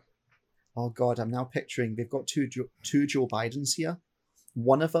havoc. Oh god, I'm now picturing they've got two Joe Bidens here.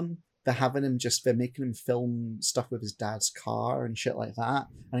 One of them, they're making him film stuff with his dad's car and shit like that,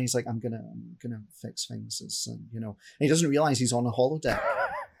 and he's like, I'm gonna fix things, you know. And he doesn't realize he's on a holodeck.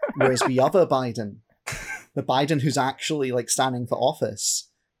 Whereas the other Biden, the Biden who's actually like standing for office,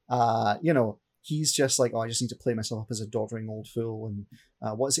 you know, he's just like, oh, I just need to play myself up as a doddering old fool. And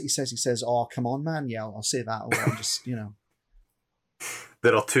what is it he says? He says, oh, come on, man. Yeah, I'll say that. Or I'll just, you know.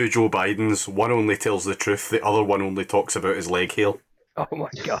 There are two Joe Bidens. One only tells the truth. The other one only talks about his leg hair. Oh my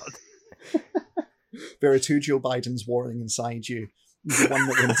god. There are two Joe Bidens warring inside you. The one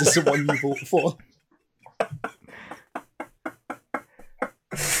that wins is the one you vote for.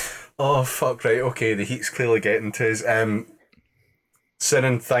 Oh, fuck, right, okay, the heat's clearly getting to us.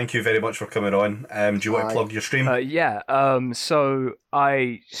 Sinan, thank you very much for coming on. Do you want to plug your stream? So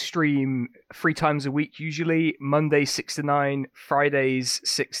I stream 3 times a week usually. Mondays 6 to 9, Fridays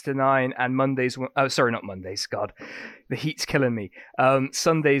 6 to 9, and Mondays... sorry, not Mondays, God. The heat's killing me.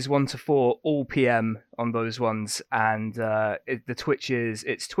 Sundays 1 to 4, all PM on those ones. And the Twitch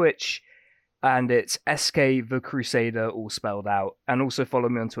it's Twitch, and it's SK the Crusader, all spelled out. And also follow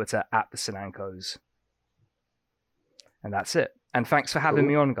me on Twitter, @the And that's it. And thanks for having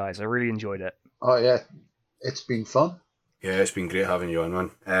me on, guys. I really enjoyed it. Oh, yeah. It's been fun. Yeah, it's been great having you on, man.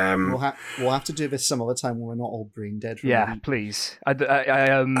 We'll have to do this some other time when we're not all brain dead. Yeah, please.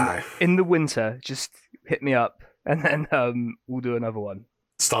 I in the winter, just hit me up, and then we'll do another one.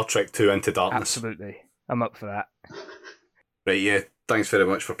 Star Trek 2 Into Darkness. Absolutely. I'm up for that. Right, yeah. Thanks very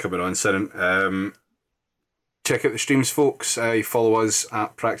much for coming on, Sinan. Check out the streams, folks. You follow us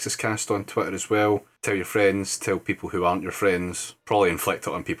at PraxisCast on Twitter as well. Tell your friends, tell people who aren't your friends. Probably inflict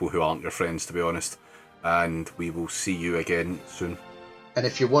it on people who aren't your friends, to be honest. And we will see you again soon. And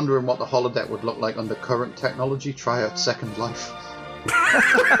if you're wondering what the holodeck would look like under current technology, try out Second Life.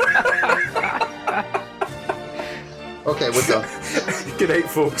 Okay, we're done. Good night,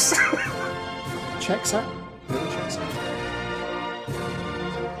 folks. Checks out.